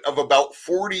period of about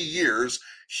 40 years,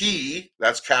 he,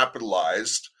 that's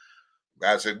capitalized,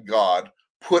 as in God,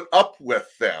 put up with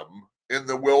them in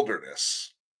the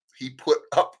wilderness. He put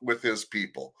up with his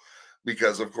people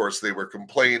because, of course, they were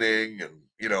complaining and,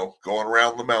 going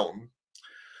around the mountain.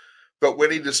 But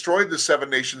when he destroyed the 7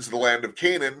 nations of the land of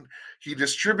Canaan, he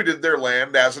distributed their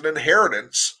land as an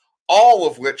inheritance, all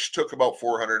of which took about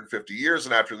 450 years.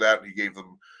 And after that, he gave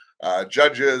them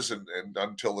judges and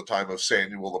until the time of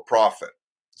Samuel the prophet.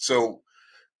 So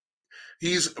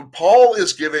Paul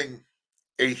is giving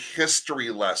a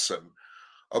history lesson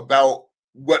about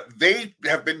what they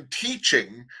have been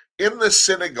teaching in the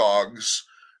synagogues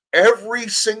every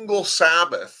single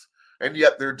Sabbath, and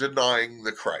yet they're denying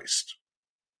the Christ.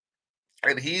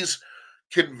 And he's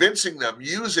convincing them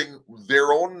using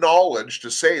their own knowledge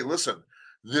to say, listen,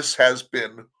 this has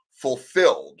been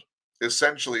fulfilled,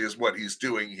 essentially is what he's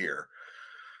doing here.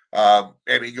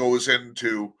 And he goes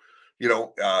into,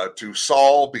 to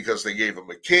Saul because they gave him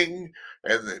a king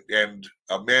and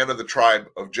a man of the tribe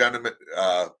of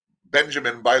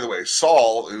Benjamin, by the way,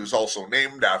 Saul, who's also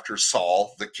named after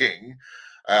Saul, the king,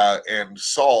 and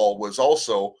Saul was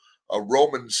also a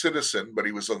Roman citizen, but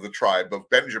he was of the tribe of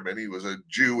Benjamin. He was a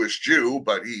Jewish Jew,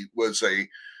 but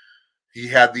he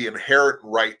had the inherent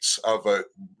rights of a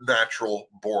natural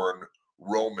born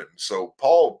Roman. So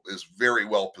Paul is very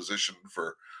well positioned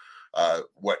for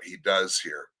what he does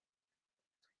here.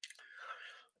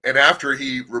 And after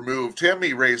he removed him,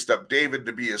 he raised up David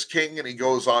to be his king. And he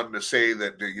goes on to say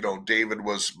that, David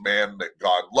was a man that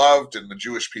God loved. And the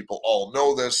Jewish people all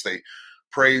know this. They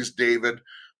praise David.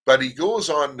 But he goes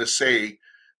on to say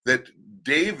that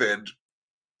David,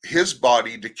 his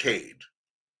body decayed.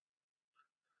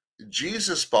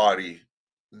 Jesus' body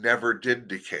never did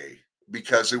decay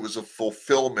because it was a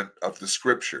fulfillment of the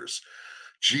scriptures.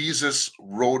 Jesus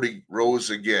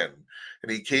rose again,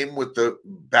 and he came with the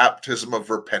baptism of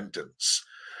repentance.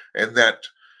 And that,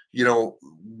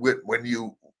 when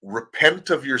you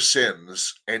repent of your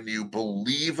sins and you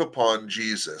believe upon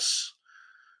Jesus,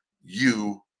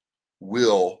 you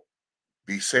will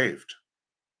be saved.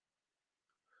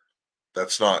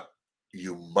 That's not,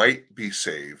 you might be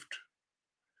saved.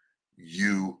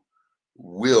 You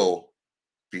will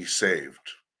be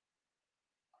saved.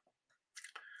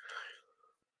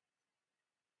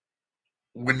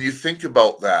 When you think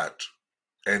about that,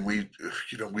 and we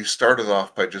started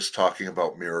off by just talking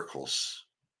about miracles.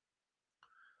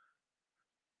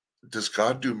 Does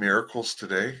God do miracles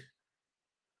today?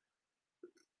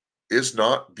 Is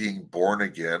not being born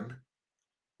again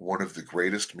one of the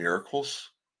greatest miracles?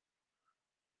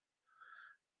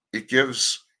 It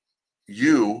gives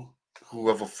you who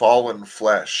have a fallen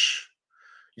flesh,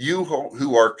 you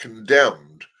who are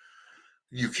condemned.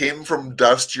 You came from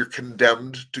dust, you're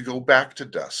condemned to go back to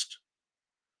dust.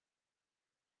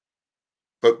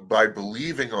 But by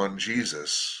believing on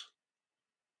Jesus,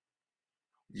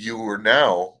 you are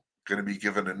now going to be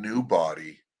given a new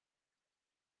body,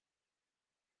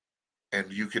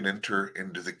 and you can enter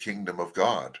into the kingdom of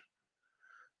God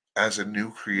as a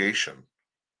new creation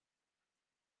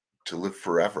to live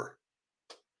forever.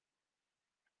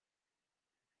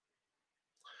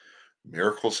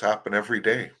 Miracles happen every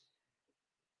day.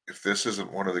 If this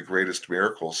isn't one of the greatest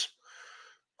miracles,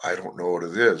 I don't know what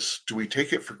it is. Do we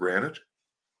take it for granted?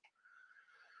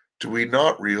 Do we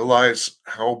not realize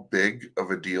how big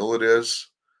of a deal it is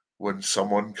when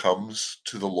someone comes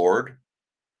to the Lord?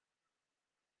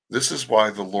 This is why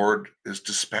the Lord is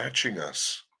dispatching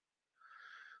us.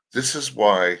 This is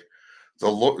why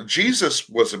Jesus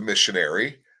was a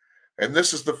missionary, and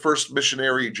this is the first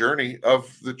missionary journey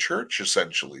of the church,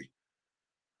 essentially.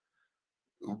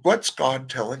 What's God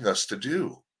telling us to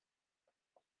do?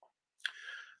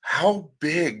 How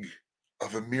big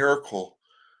of a miracle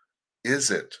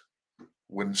is it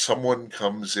when someone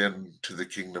comes into the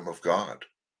kingdom of God?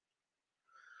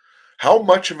 How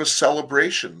much of a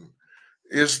celebration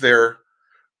is there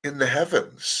in the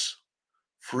heavens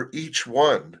for each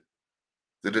one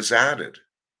that is added?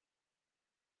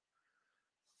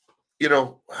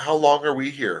 how long are we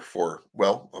here for?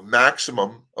 Well, a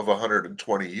maximum of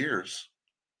 120 years.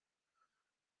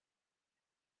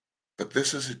 But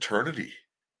this is eternity.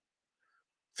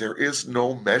 There is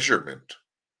no measurement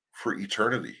for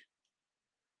eternity.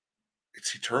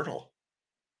 It's eternal.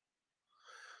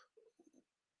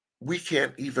 We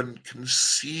can't even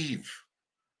conceive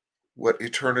what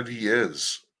eternity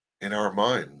is in our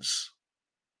minds.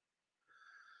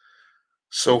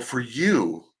 So for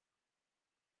you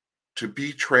to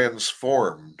be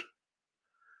transformed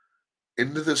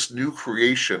into this new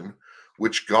creation,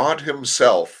 which God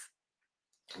himself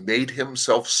made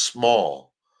himself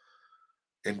small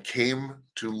and came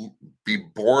to be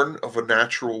born of a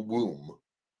natural womb,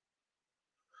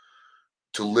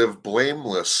 to live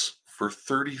blameless for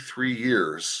 33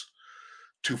 years,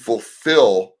 to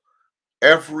fulfill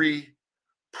every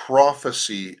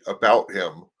prophecy about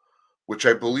him, which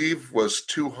I believe was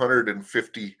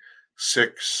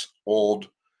 256 Old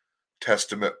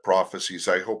Testament prophecies.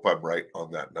 I hope I'm right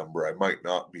on that number. I might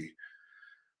not be.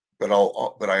 But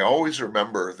I always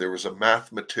remember there was a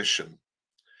mathematician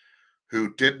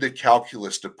who did the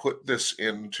calculus to put this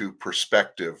into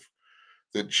perspective,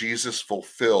 that Jesus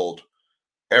fulfilled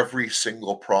every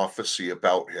single prophecy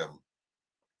about him.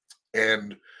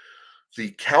 And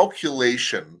the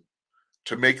calculation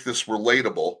to make this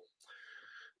relatable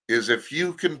is, if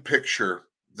you can picture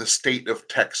the state of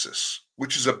Texas,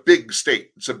 which is a big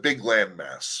state, it's a big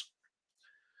landmass,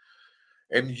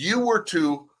 and you were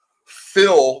to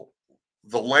fill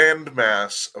the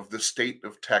landmass of the state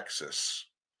of Texas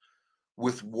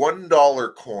with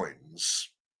 $1 coins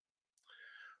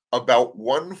about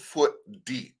 1 foot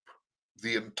deep,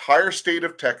 the entire state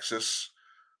of Texas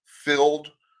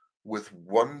filled with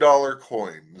 $1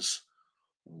 coins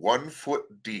 1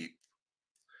 foot deep,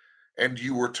 and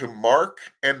you were to mark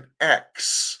an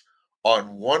X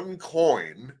on one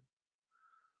coin,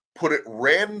 put it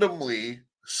randomly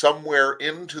somewhere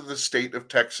into the state of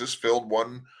Texas filled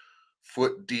 1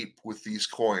 foot deep with these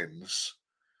coins,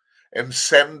 and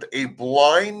send a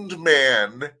blind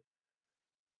man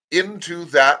into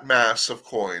that mass of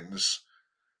coins,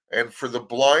 and for the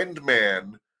blind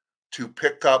man to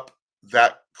pick up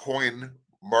that coin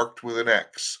marked with an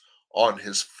X on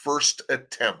his first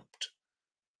attempt,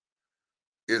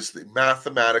 is the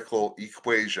mathematical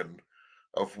equation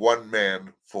of one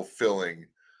man fulfilling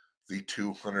the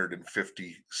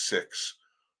 256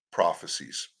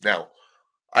 prophecies. Now,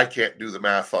 I can't do the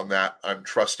math on that. I'm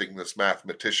trusting this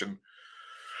mathematician.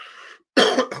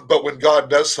 But when God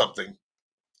does something,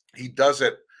 he does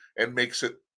it and makes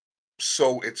it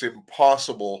so it's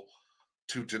impossible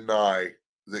to deny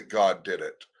that God did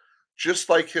it. Just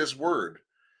like his word.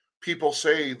 People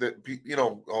say that,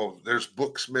 there's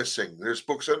books missing. There's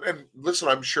books. And listen,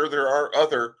 I'm sure there are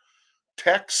other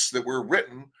texts that were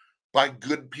written by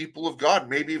good people of God,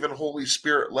 maybe even Holy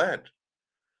Spirit led.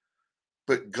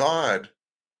 But God,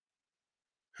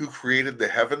 who created the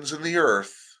heavens and the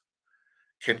earth,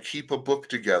 can keep a book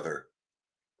together.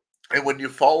 And when you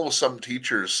follow some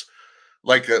teachers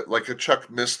like a Chuck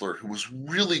Missler, who was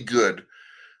really good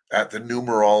at the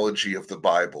numerology of the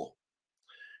Bible,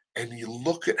 and you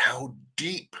look at how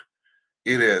deep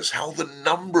it is, how the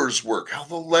numbers work, how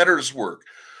the letters work,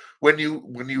 when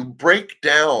you break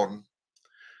down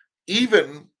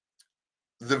even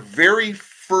the very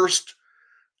first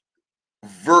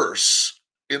verse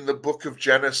in the book of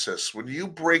Genesis, when you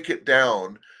break it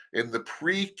down in the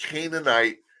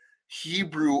pre-Canaanite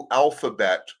Hebrew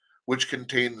alphabet, which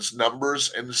contains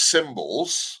numbers and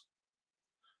symbols,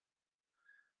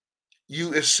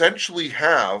 you essentially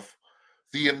have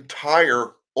the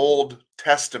entire Old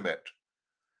Testament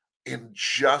in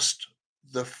just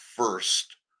the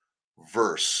first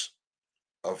verse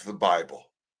of the Bible.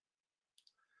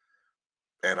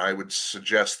 And I would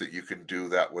suggest that you can do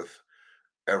that with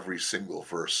every single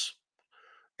verse.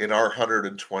 In our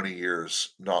 120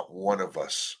 years, not one of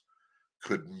us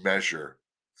could measure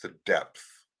the depth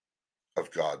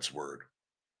of God's word.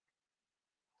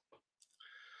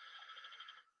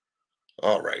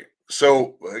 All right.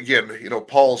 So again,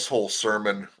 Paul's whole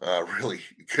sermon really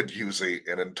could use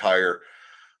an entire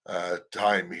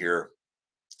time here.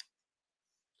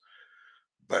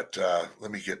 But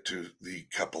let me get to the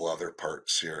couple other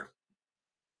parts here.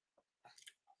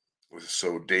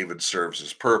 So David serves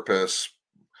his purpose,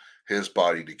 his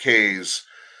body decays,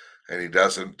 and he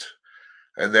doesn't.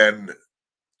 And then,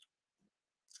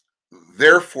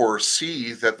 therefore,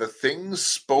 see that the things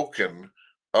spoken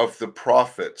of the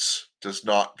prophets does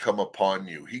not come upon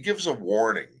you. He gives a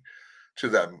warning to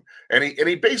them, and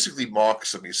he basically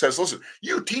mocks them. He says, listen,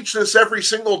 you teach this every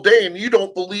single day, and you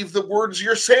don't believe the words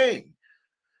you're saying.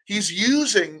 He's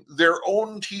using their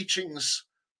own teachings,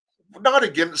 not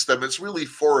against them. It's really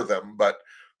for them, but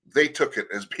they took it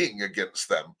as being against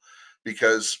them.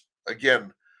 Because,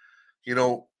 again,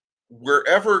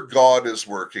 wherever God is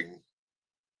working,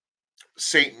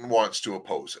 Satan wants to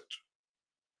oppose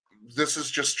it. This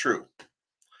is just true.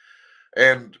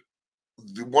 And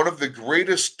one of the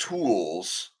greatest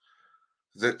tools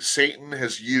that Satan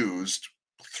has used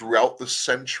throughout the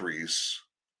centuries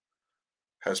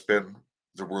has been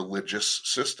the religious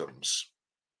systems.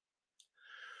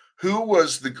 Who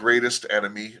was the greatest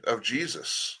enemy of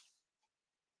Jesus?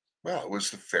 Well, it was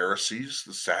the Pharisees,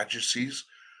 the Sadducees,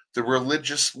 the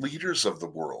religious leaders of the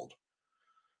world.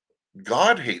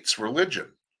 God hates religion.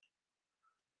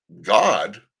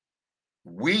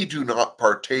 We do not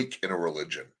partake in a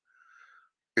religion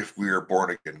if we are born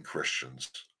again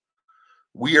Christians.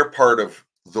 We are part of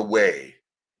the way.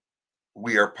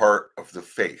 We are part of the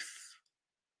faith.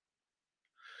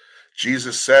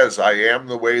 Jesus says, I am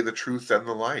the way, the truth, and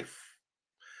the life.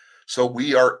 So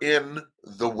we are in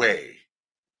the way.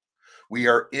 We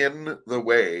are in the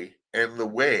way, and the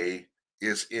way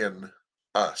is in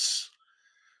us.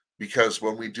 Because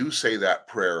when we do say that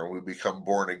prayer and we become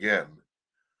born again,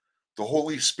 the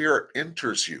Holy Spirit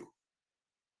enters you.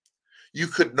 You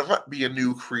could not be a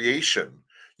new creation.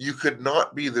 You could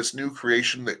not be this new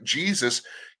creation that Jesus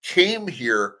came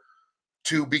here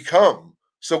to become.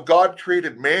 So God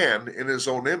created man in his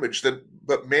own image,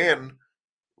 but man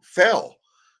fell,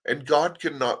 and God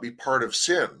cannot be part of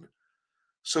sin.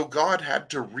 So God had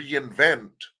to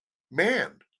reinvent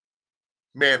mankind.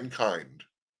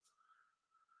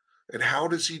 And how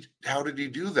did he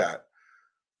do that?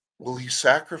 Well, he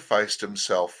sacrificed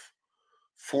himself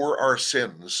for our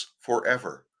sins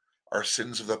forever. Our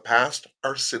sins of the past,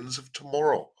 our sins of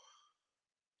tomorrow,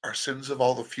 our sins of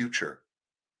all the future.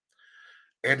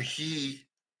 And he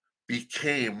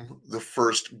became the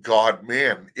first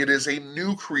God-man. It is a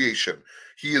new creation.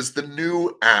 He is the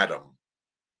new Adam.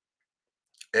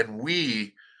 And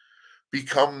we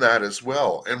become that as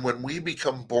well. And when we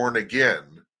become born again,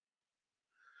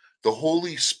 the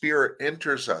Holy Spirit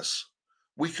enters us.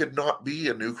 We could not be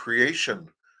a new creation.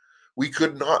 We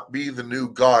could not be the new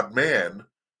God-man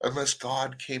unless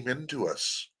God came into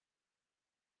us.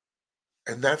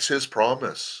 And that's his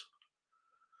promise.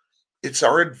 It's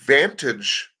our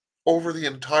advantage over the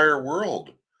entire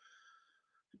world.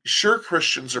 Sure,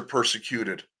 Christians are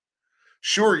persecuted.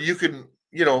 Sure, you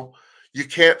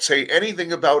can't say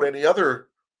anything about any other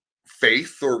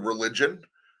faith or religion,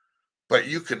 but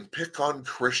you can pick on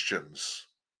Christians.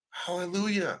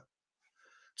 Hallelujah.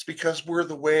 It's because we're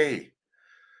the way.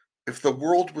 If the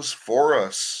world was for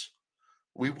us,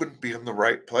 we wouldn't be in the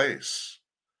right place.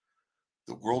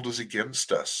 The world is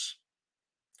against us.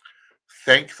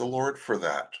 Thank the Lord for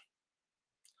that.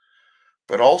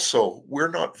 But also, we're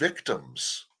not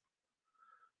victims.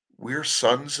 We're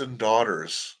sons and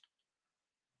daughters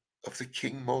of the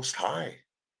King Most High.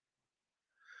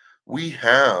 We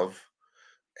have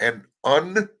an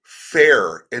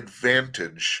unfair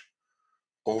advantage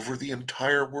over the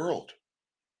entire world.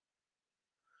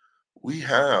 We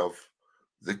have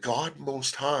the God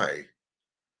Most High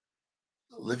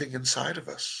living inside of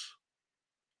us.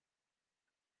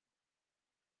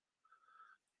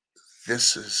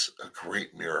 This is a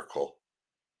great miracle.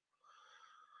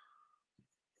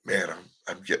 Man,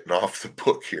 I'm getting off the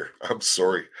book here. I'm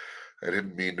sorry. I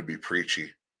didn't mean to be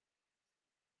preachy,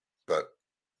 but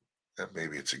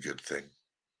maybe it's a good thing.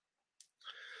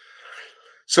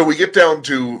 So we get down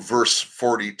to verse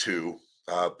 42.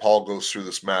 Paul goes through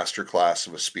this master class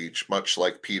of a speech, much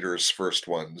like Peter's first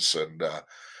ones and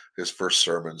his first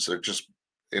sermons. They're just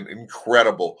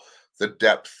incredible. The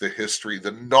depth, the history,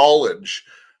 the knowledge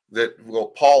that,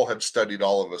 Paul had studied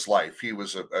all of his life. He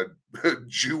was a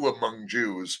Jew among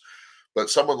Jews, but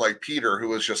someone like Peter, who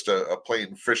was just a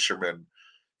plain fisherman,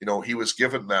 he was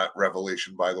given that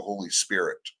revelation by the Holy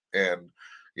Spirit, and,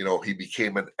 he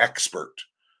became an expert.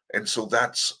 And so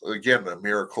that's, again, a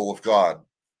miracle of God.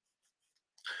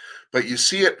 But you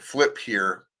see it flip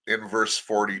here in verse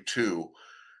 42,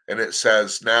 and it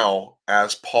says, now,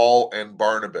 as Paul and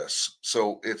Barnabas.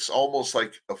 So it's almost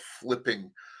like a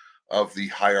flipping of the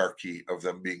hierarchy of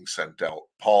them being sent out.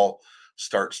 Paul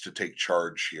starts to take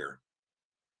charge here.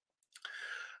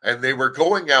 And they were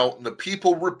going out, and the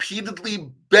people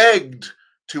repeatedly begged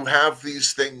to have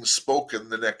these things spoken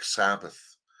the next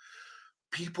Sabbath.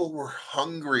 People were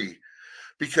hungry,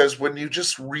 because when you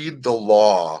just read the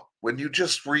law, when you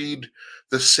just read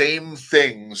the same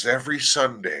things every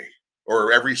Sunday,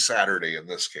 or every Saturday in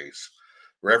this case,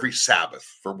 or every Sabbath,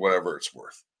 for whatever it's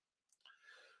worth,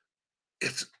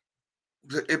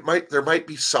 there might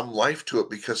be some life to it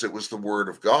because it was the word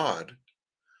of God,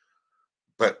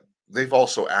 but they've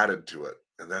also added to it,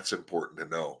 and that's important to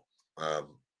know.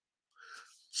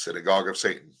 Synagogue of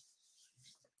Satan.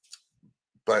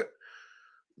 But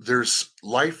there's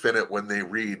life in it when they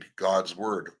read God's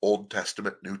word. Old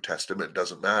Testament, New Testament,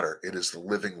 doesn't matter. It is the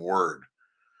living word.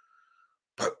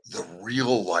 But the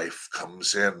real life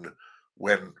comes in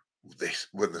when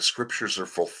the scriptures are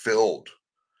fulfilled.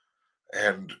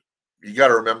 And you got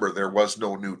to remember, there was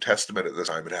no New Testament at this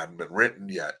time. It hadn't been written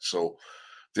yet. So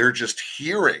they're just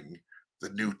hearing the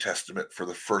New Testament for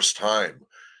the first time.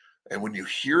 And when you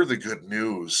hear the good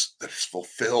news that is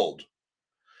fulfilled,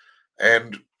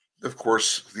 and of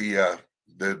course the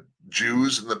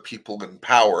Jews and the people in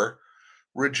power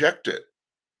reject it.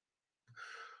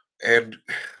 And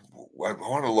I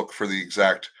want to look for the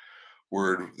exact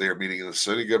word. They are meeting in the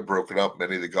synagogue, broken up,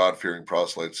 many of the God-fearing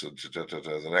proselytes.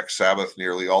 The next Sabbath,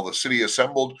 nearly all the city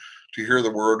assembled to hear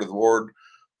the word of the Lord.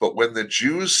 But when the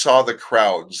Jews saw the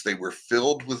crowds, they were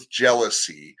filled with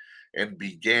jealousy and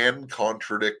began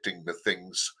contradicting the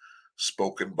things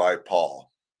spoken by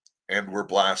Paul and were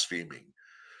blaspheming.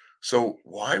 So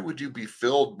why would you be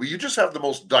filled? Well, you just have the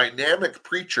most dynamic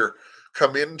preacher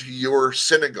come into your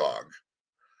synagogue,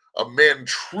 a man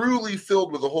truly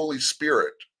filled with the Holy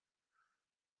Spirit,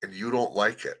 and you don't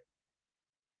like it.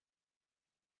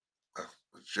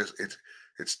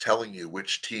 It's telling you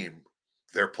which team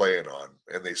they're playing on,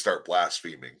 and they start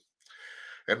blaspheming.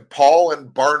 And Paul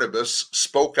and Barnabas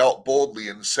spoke out boldly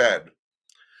and said,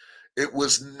 "It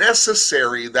was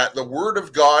necessary that the word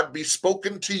of God be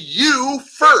spoken to you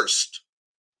first.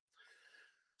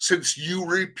 Since you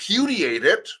repudiate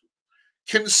it,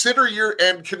 consider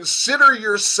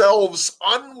yourselves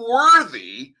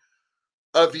unworthy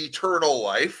of eternal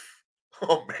life."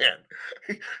 Oh man,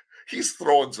 he's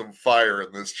throwing some fire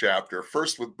in this chapter.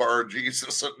 First with Bar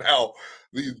Jesus, and now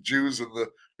the Jews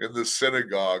in the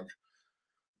synagogue.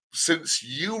 Since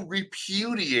you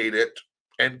repudiate it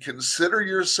and consider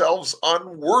yourselves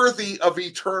unworthy of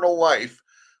eternal life,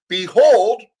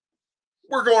 behold,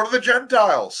 we're going to the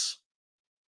Gentiles.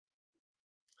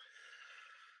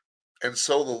 And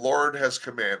so the Lord has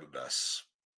commanded us.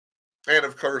 And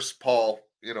of course, Paul,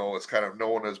 is kind of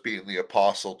known as being the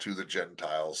apostle to the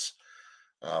Gentiles.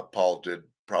 Paul did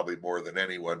probably more than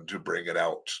anyone to bring it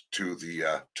out to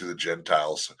the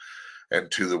Gentiles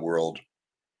and to the world.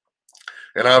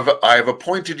 And I have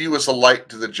appointed you as a light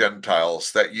to the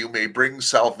Gentiles, that you may bring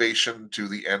salvation to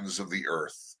the ends of the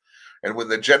earth. And when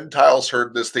the Gentiles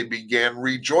heard this, they began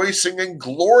rejoicing and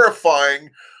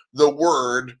glorifying the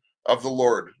word of the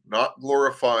Lord, not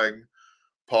glorifying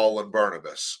Paul and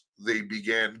Barnabas. They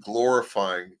began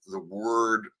glorifying the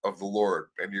word of the Lord.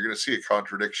 And you're going to see a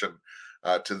contradiction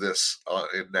to this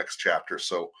in next chapter.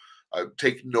 So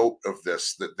take note of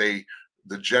this, that the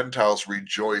Gentiles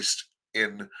rejoiced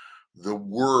in the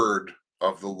word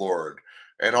of the Lord,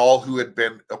 and all who had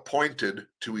been appointed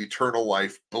to eternal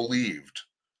life believed.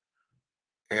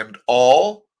 And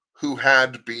all who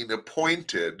had been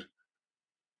appointed,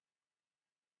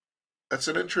 that's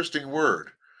an interesting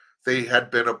word. They had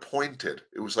been appointed.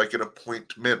 It was like an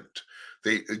appointment.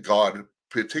 God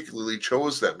particularly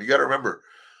chose them. You got to remember,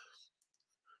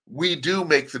 we do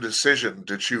make the decision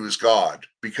to choose God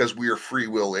because we are free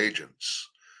will agents.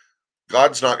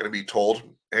 God's not going to be told,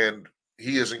 and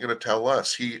he isn't going to tell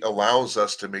us. He allows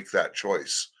us to make that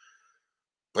choice.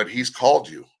 But he's called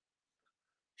you.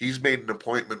 He's made an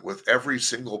appointment with every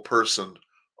single person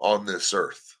on this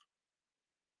earth.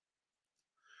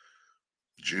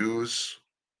 Jews,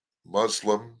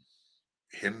 Muslim,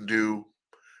 Hindu,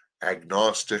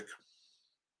 agnostic,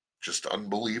 just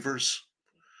unbelievers.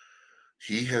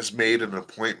 He has made an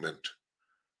appointment.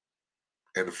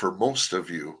 And for most of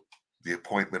you, the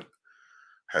appointment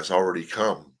has already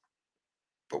come.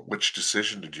 But which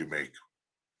decision did you make?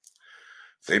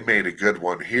 They made a good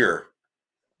one here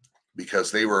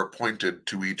because they were appointed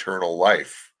to eternal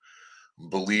life,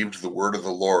 believed the word of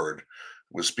the Lord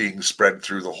was being spread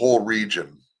through the whole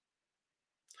region.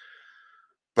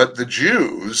 But the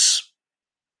Jews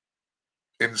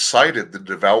incited the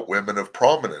devout women of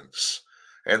prominence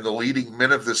and the leading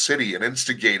men of the city and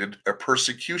instigated a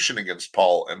persecution against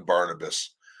Paul and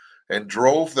Barnabas and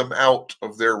drove them out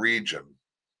of their region.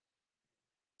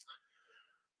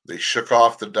 They shook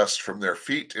off the dust from their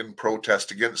feet in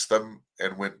protest against them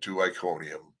and went to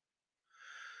Iconium.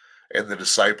 And the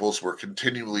disciples were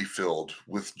continually filled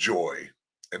with joy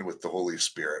and with the Holy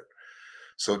Spirit.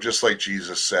 So just like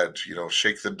Jesus said,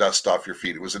 shake the dust off your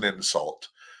feet. It was an insult.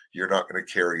 You're not going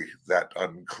to carry that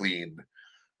unclean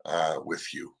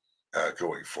with you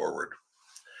going forward.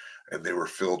 And they were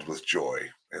filled with joy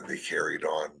and they carried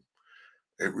on.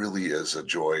 It really is a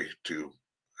joy to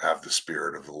have the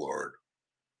Spirit of the Lord.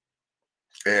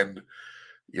 And,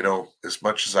 as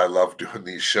much as I love doing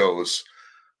these shows,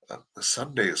 the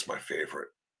Sunday is my favorite.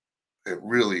 It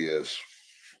really is.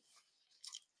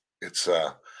 It's,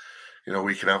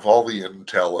 we can have all the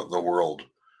intel in the world,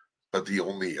 but the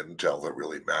only intel that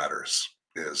really matters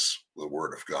is the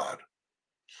Word of God.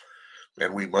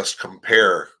 And we must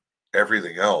compare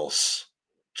everything else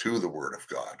to the Word of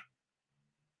God.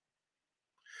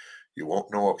 You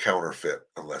won't know a counterfeit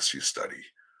unless you study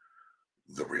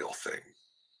the real thing.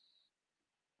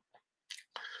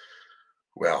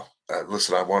 Well,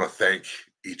 listen, I want to thank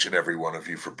each and every one of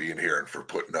you for being here and for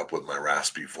putting up with my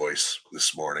raspy voice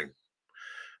this morning.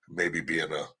 Maybe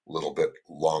being a little bit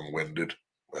long-winded,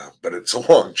 but it's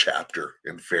a long chapter,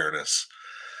 in fairness.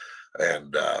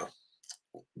 And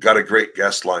got a great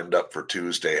guest lined up for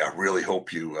Tuesday. I really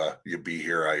hope you be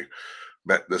here. I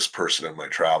met this person in my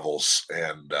travels,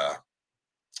 and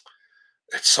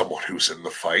it's someone who's in the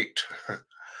fight.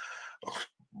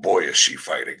 Boy, is she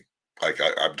fighting. Like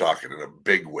I'm talking in a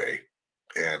big way.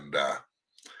 And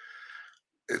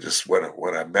it just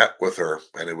when I met with her,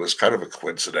 and it was kind of a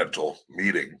coincidental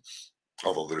meeting,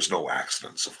 although there's no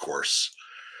accidents, of course.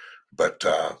 But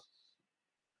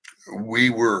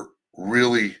we were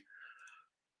really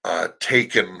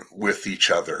taken with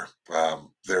each other.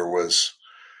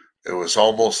 It was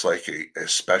almost like a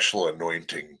special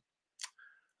anointing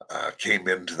came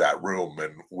into that room,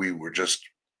 and we were just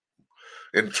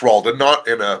enthralled, and not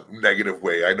in a negative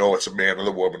way. I know it's a man and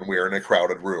a woman. We are in a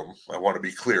crowded room. I want to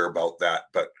be clear about that,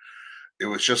 but it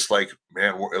was just like,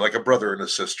 man, like a brother and a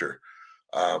sister,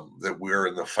 that we're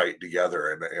in the fight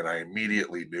together. And I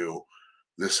immediately knew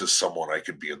this is someone I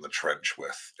could be in the trench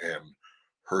with. And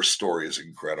her story is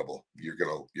incredible. You're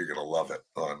gonna love it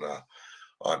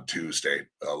on Tuesday.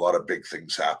 A lot of big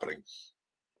things happening.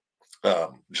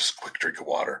 Just a quick drink of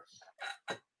water.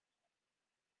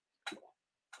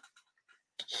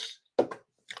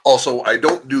 Also, I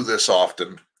don't do this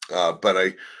often, but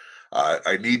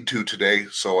I need to today,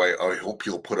 so I hope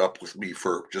you'll put up with me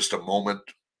for just a moment.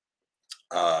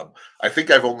 I think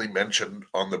I've only mentioned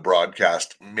on the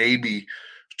broadcast maybe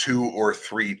 2 or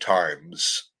 3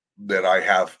 times that I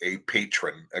have a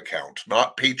patron account,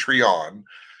 not Patreon,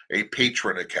 a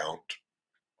patron account,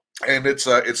 and it's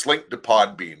linked to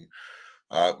Podbean.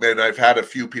 And I've had a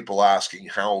few people asking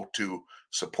how to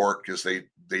support, because they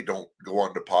don't go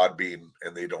onto Podbean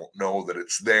and they don't know that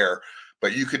it's there.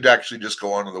 But you could actually just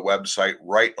go onto the website,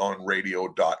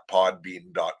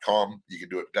 rightonradio.podbean.com. You can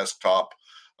do it desktop,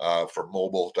 for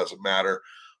mobile, doesn't matter.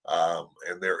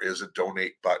 And there is a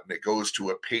donate button. It goes to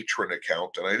a patron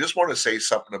account. And I just want to say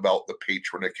something about the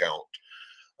patron account.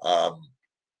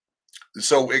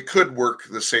 So it could work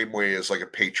the same way as like a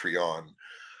Patreon.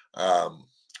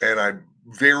 And I'm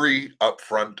very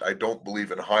upfront. I don't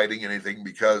believe in hiding anything,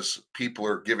 because people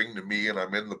are giving to me and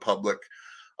I'm in the public.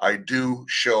 I do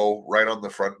show right on the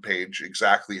front page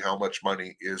exactly how much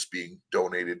money is being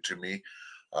donated to me.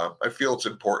 I feel it's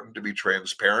important to be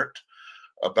transparent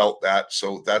about that.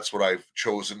 So that's what I've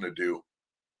chosen to do.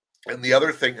 And the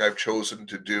other thing I've chosen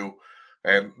to do,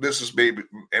 and this is maybe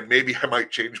I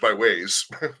might change my ways,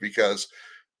 because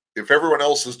if everyone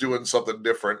else is doing something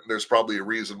different, there's probably a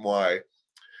reason why.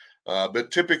 But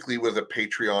typically with a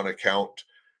Patreon account,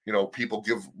 people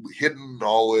give hidden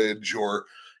knowledge, or,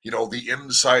 the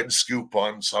inside scoop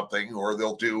on something, or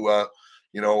they'll do a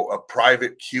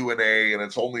private Q&A, and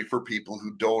it's only for people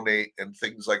who donate and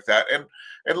things like that. And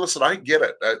listen, I get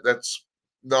it. That's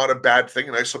not a bad thing.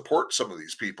 And I support some of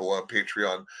these people on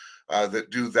Patreon that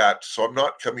do that. So I'm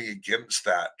not coming against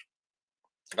that.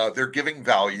 They're giving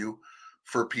value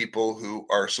for people who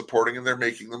are supporting, and they're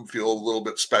making them feel a little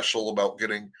bit special about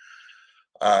getting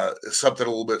something a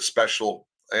little bit special.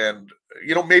 And,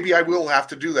 maybe I will have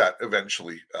to do that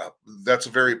eventually. That's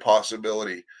a very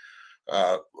possibility.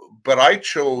 But I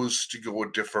chose to go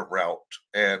a different route.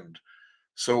 And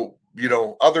so,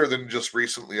 other than just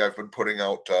recently, I've been putting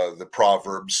out the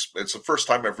Proverbs. It's the first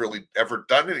time I've really ever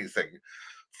done anything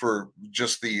for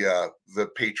just the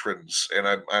patrons. And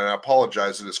I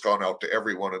apologize that it's gone out to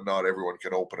everyone and not everyone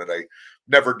can open it. I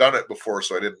never done it before,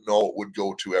 so I didn't know it would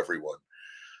go to everyone.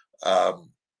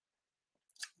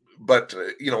 But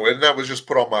and that was just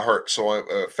put on my heart. So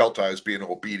I felt I was being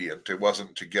obedient. It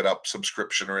wasn't to get up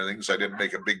subscription or anything. So I didn't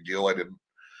make a big deal. I didn't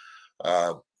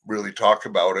really talk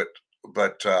about it.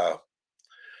 But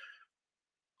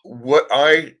what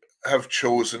I have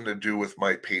chosen to do with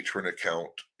my patron account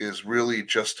is really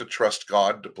just to trust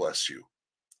God to bless you.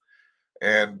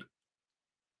 And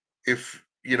if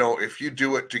you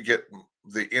do it to get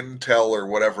the intel or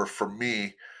whatever from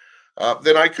me,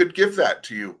 then I could give that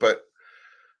to you. But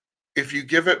if you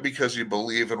give it because you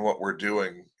believe in what we're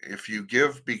doing, if you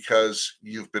give because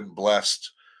you've been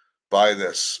blessed by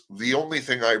this, the only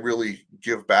thing I really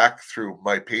give back through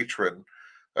my Patreon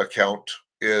account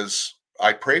is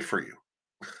I pray for you.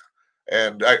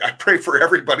 And I pray for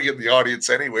everybody in the audience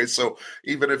anyway. So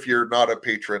even if you're not a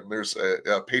patron, there's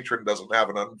a patron doesn't have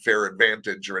an unfair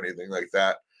advantage or anything like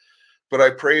that. But I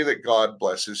pray that God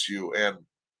blesses you. And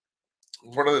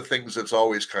one of the things that's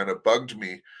always kind of bugged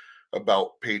me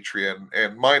about Patreon,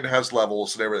 and mine has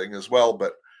levels and everything as well,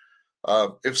 but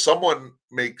if someone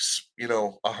makes,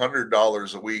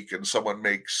 $100 a week and someone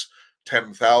makes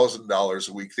 $10,000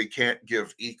 a week, they can't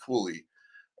give equally.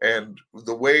 And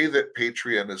the way that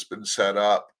Patreon has been set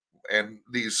up and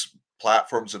these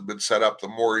platforms have been set up, the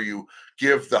more you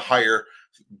give, the higher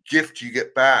gift you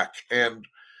get back. And,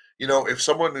 if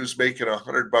someone who's making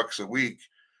 $100 a week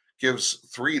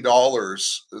gives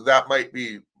 $3, that might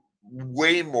be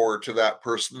way more to that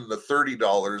person than the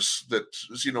 $30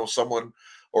 that, someone,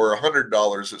 or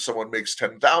 $100 that someone makes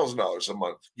 $10,000 a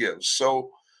month gives.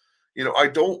 So,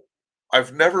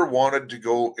 I've never wanted to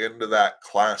go into that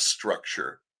class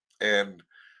structure. And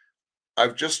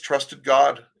I've just trusted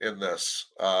God in this.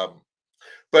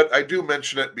 But I do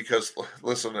mention it because,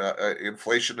 listen,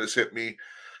 inflation has hit me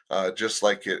just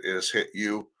like it has hit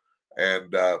you.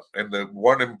 And the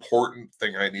one important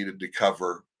thing I needed to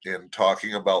cover in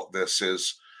talking about this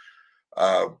is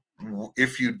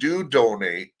if you do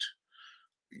donate,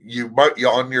 you might,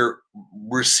 on your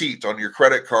receipt, on your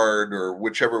credit card, or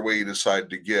whichever way you decide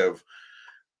to give,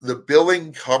 the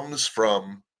billing comes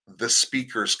from the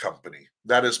speaker's company.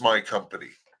 That is my company.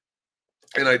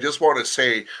 And I just want to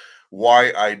say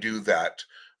why I do that.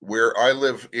 Where I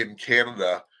live in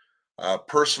Canada,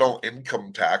 personal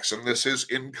income tax, and this is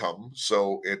income,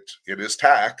 so it is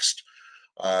taxed,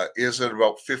 is at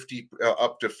about 50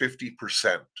 up to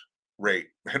 50% rate.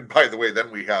 And by the way,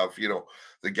 then we have,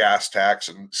 the gas tax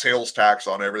and sales tax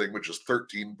on everything, which is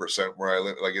 13% where I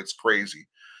live. Like, it's crazy.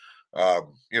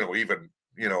 Even,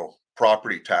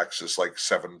 property tax is like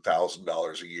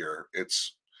 $7,000 a year.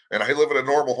 And I live in a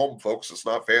normal home, folks. It's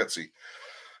not fancy,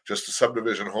 just a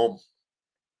subdivision home.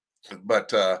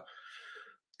 But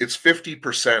it's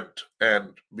 50%.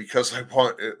 And because I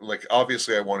want it, like,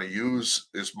 obviously I want to use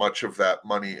as much of that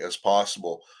money as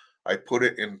possible, I put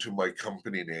it into my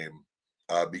company name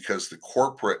because the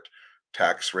corporate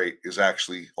tax rate is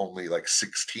actually only like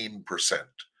 16%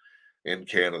 in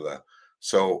Canada.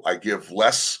 So I give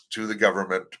less to the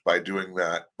government by doing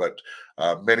that. But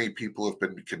many people have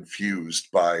been confused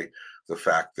by the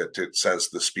fact that it says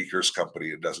the speaker's company.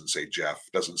 It doesn't say Jeff,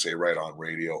 it doesn't say Right On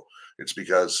Radio. It's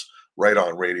because Right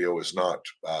On Radio is not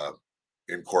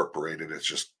incorporated. It's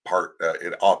just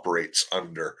it operates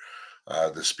under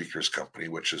the speaker's company,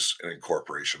 which is an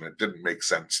incorporation. It didn't make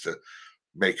sense to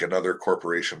make another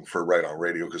corporation for Right On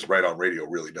Radio because Right On Radio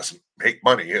really doesn't make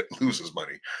money. It loses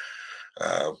money.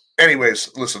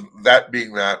 Anyways, listen, that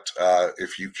being that,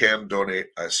 if you can donate,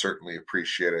 I certainly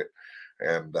appreciate it.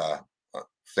 And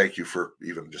thank you for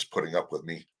even just putting up with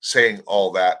me saying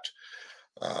all that.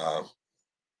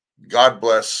 God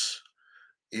bless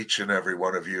each and every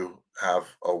one of you. Have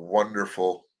a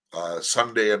wonderful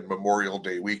Sunday and Memorial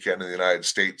Day weekend in the United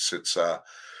States. It's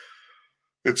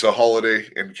a holiday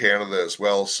in Canada as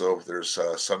well. So there's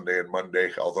Sunday and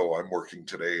Monday, although I'm working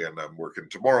today and I'm working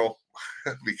tomorrow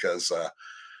because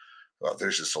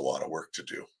there's just a lot of work to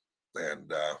do.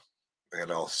 And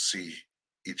I'll see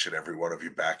each and every one of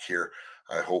you back here,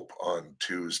 I hope, on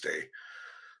Tuesday.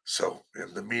 So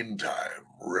in the meantime,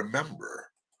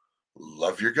 remember,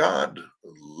 love your God,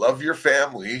 love your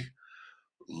family,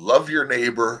 love your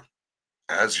neighbor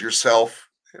as yourself.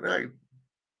 And I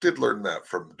did learn that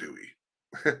from Dewey.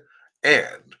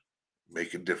 And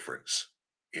make a difference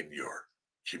in your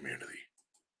community.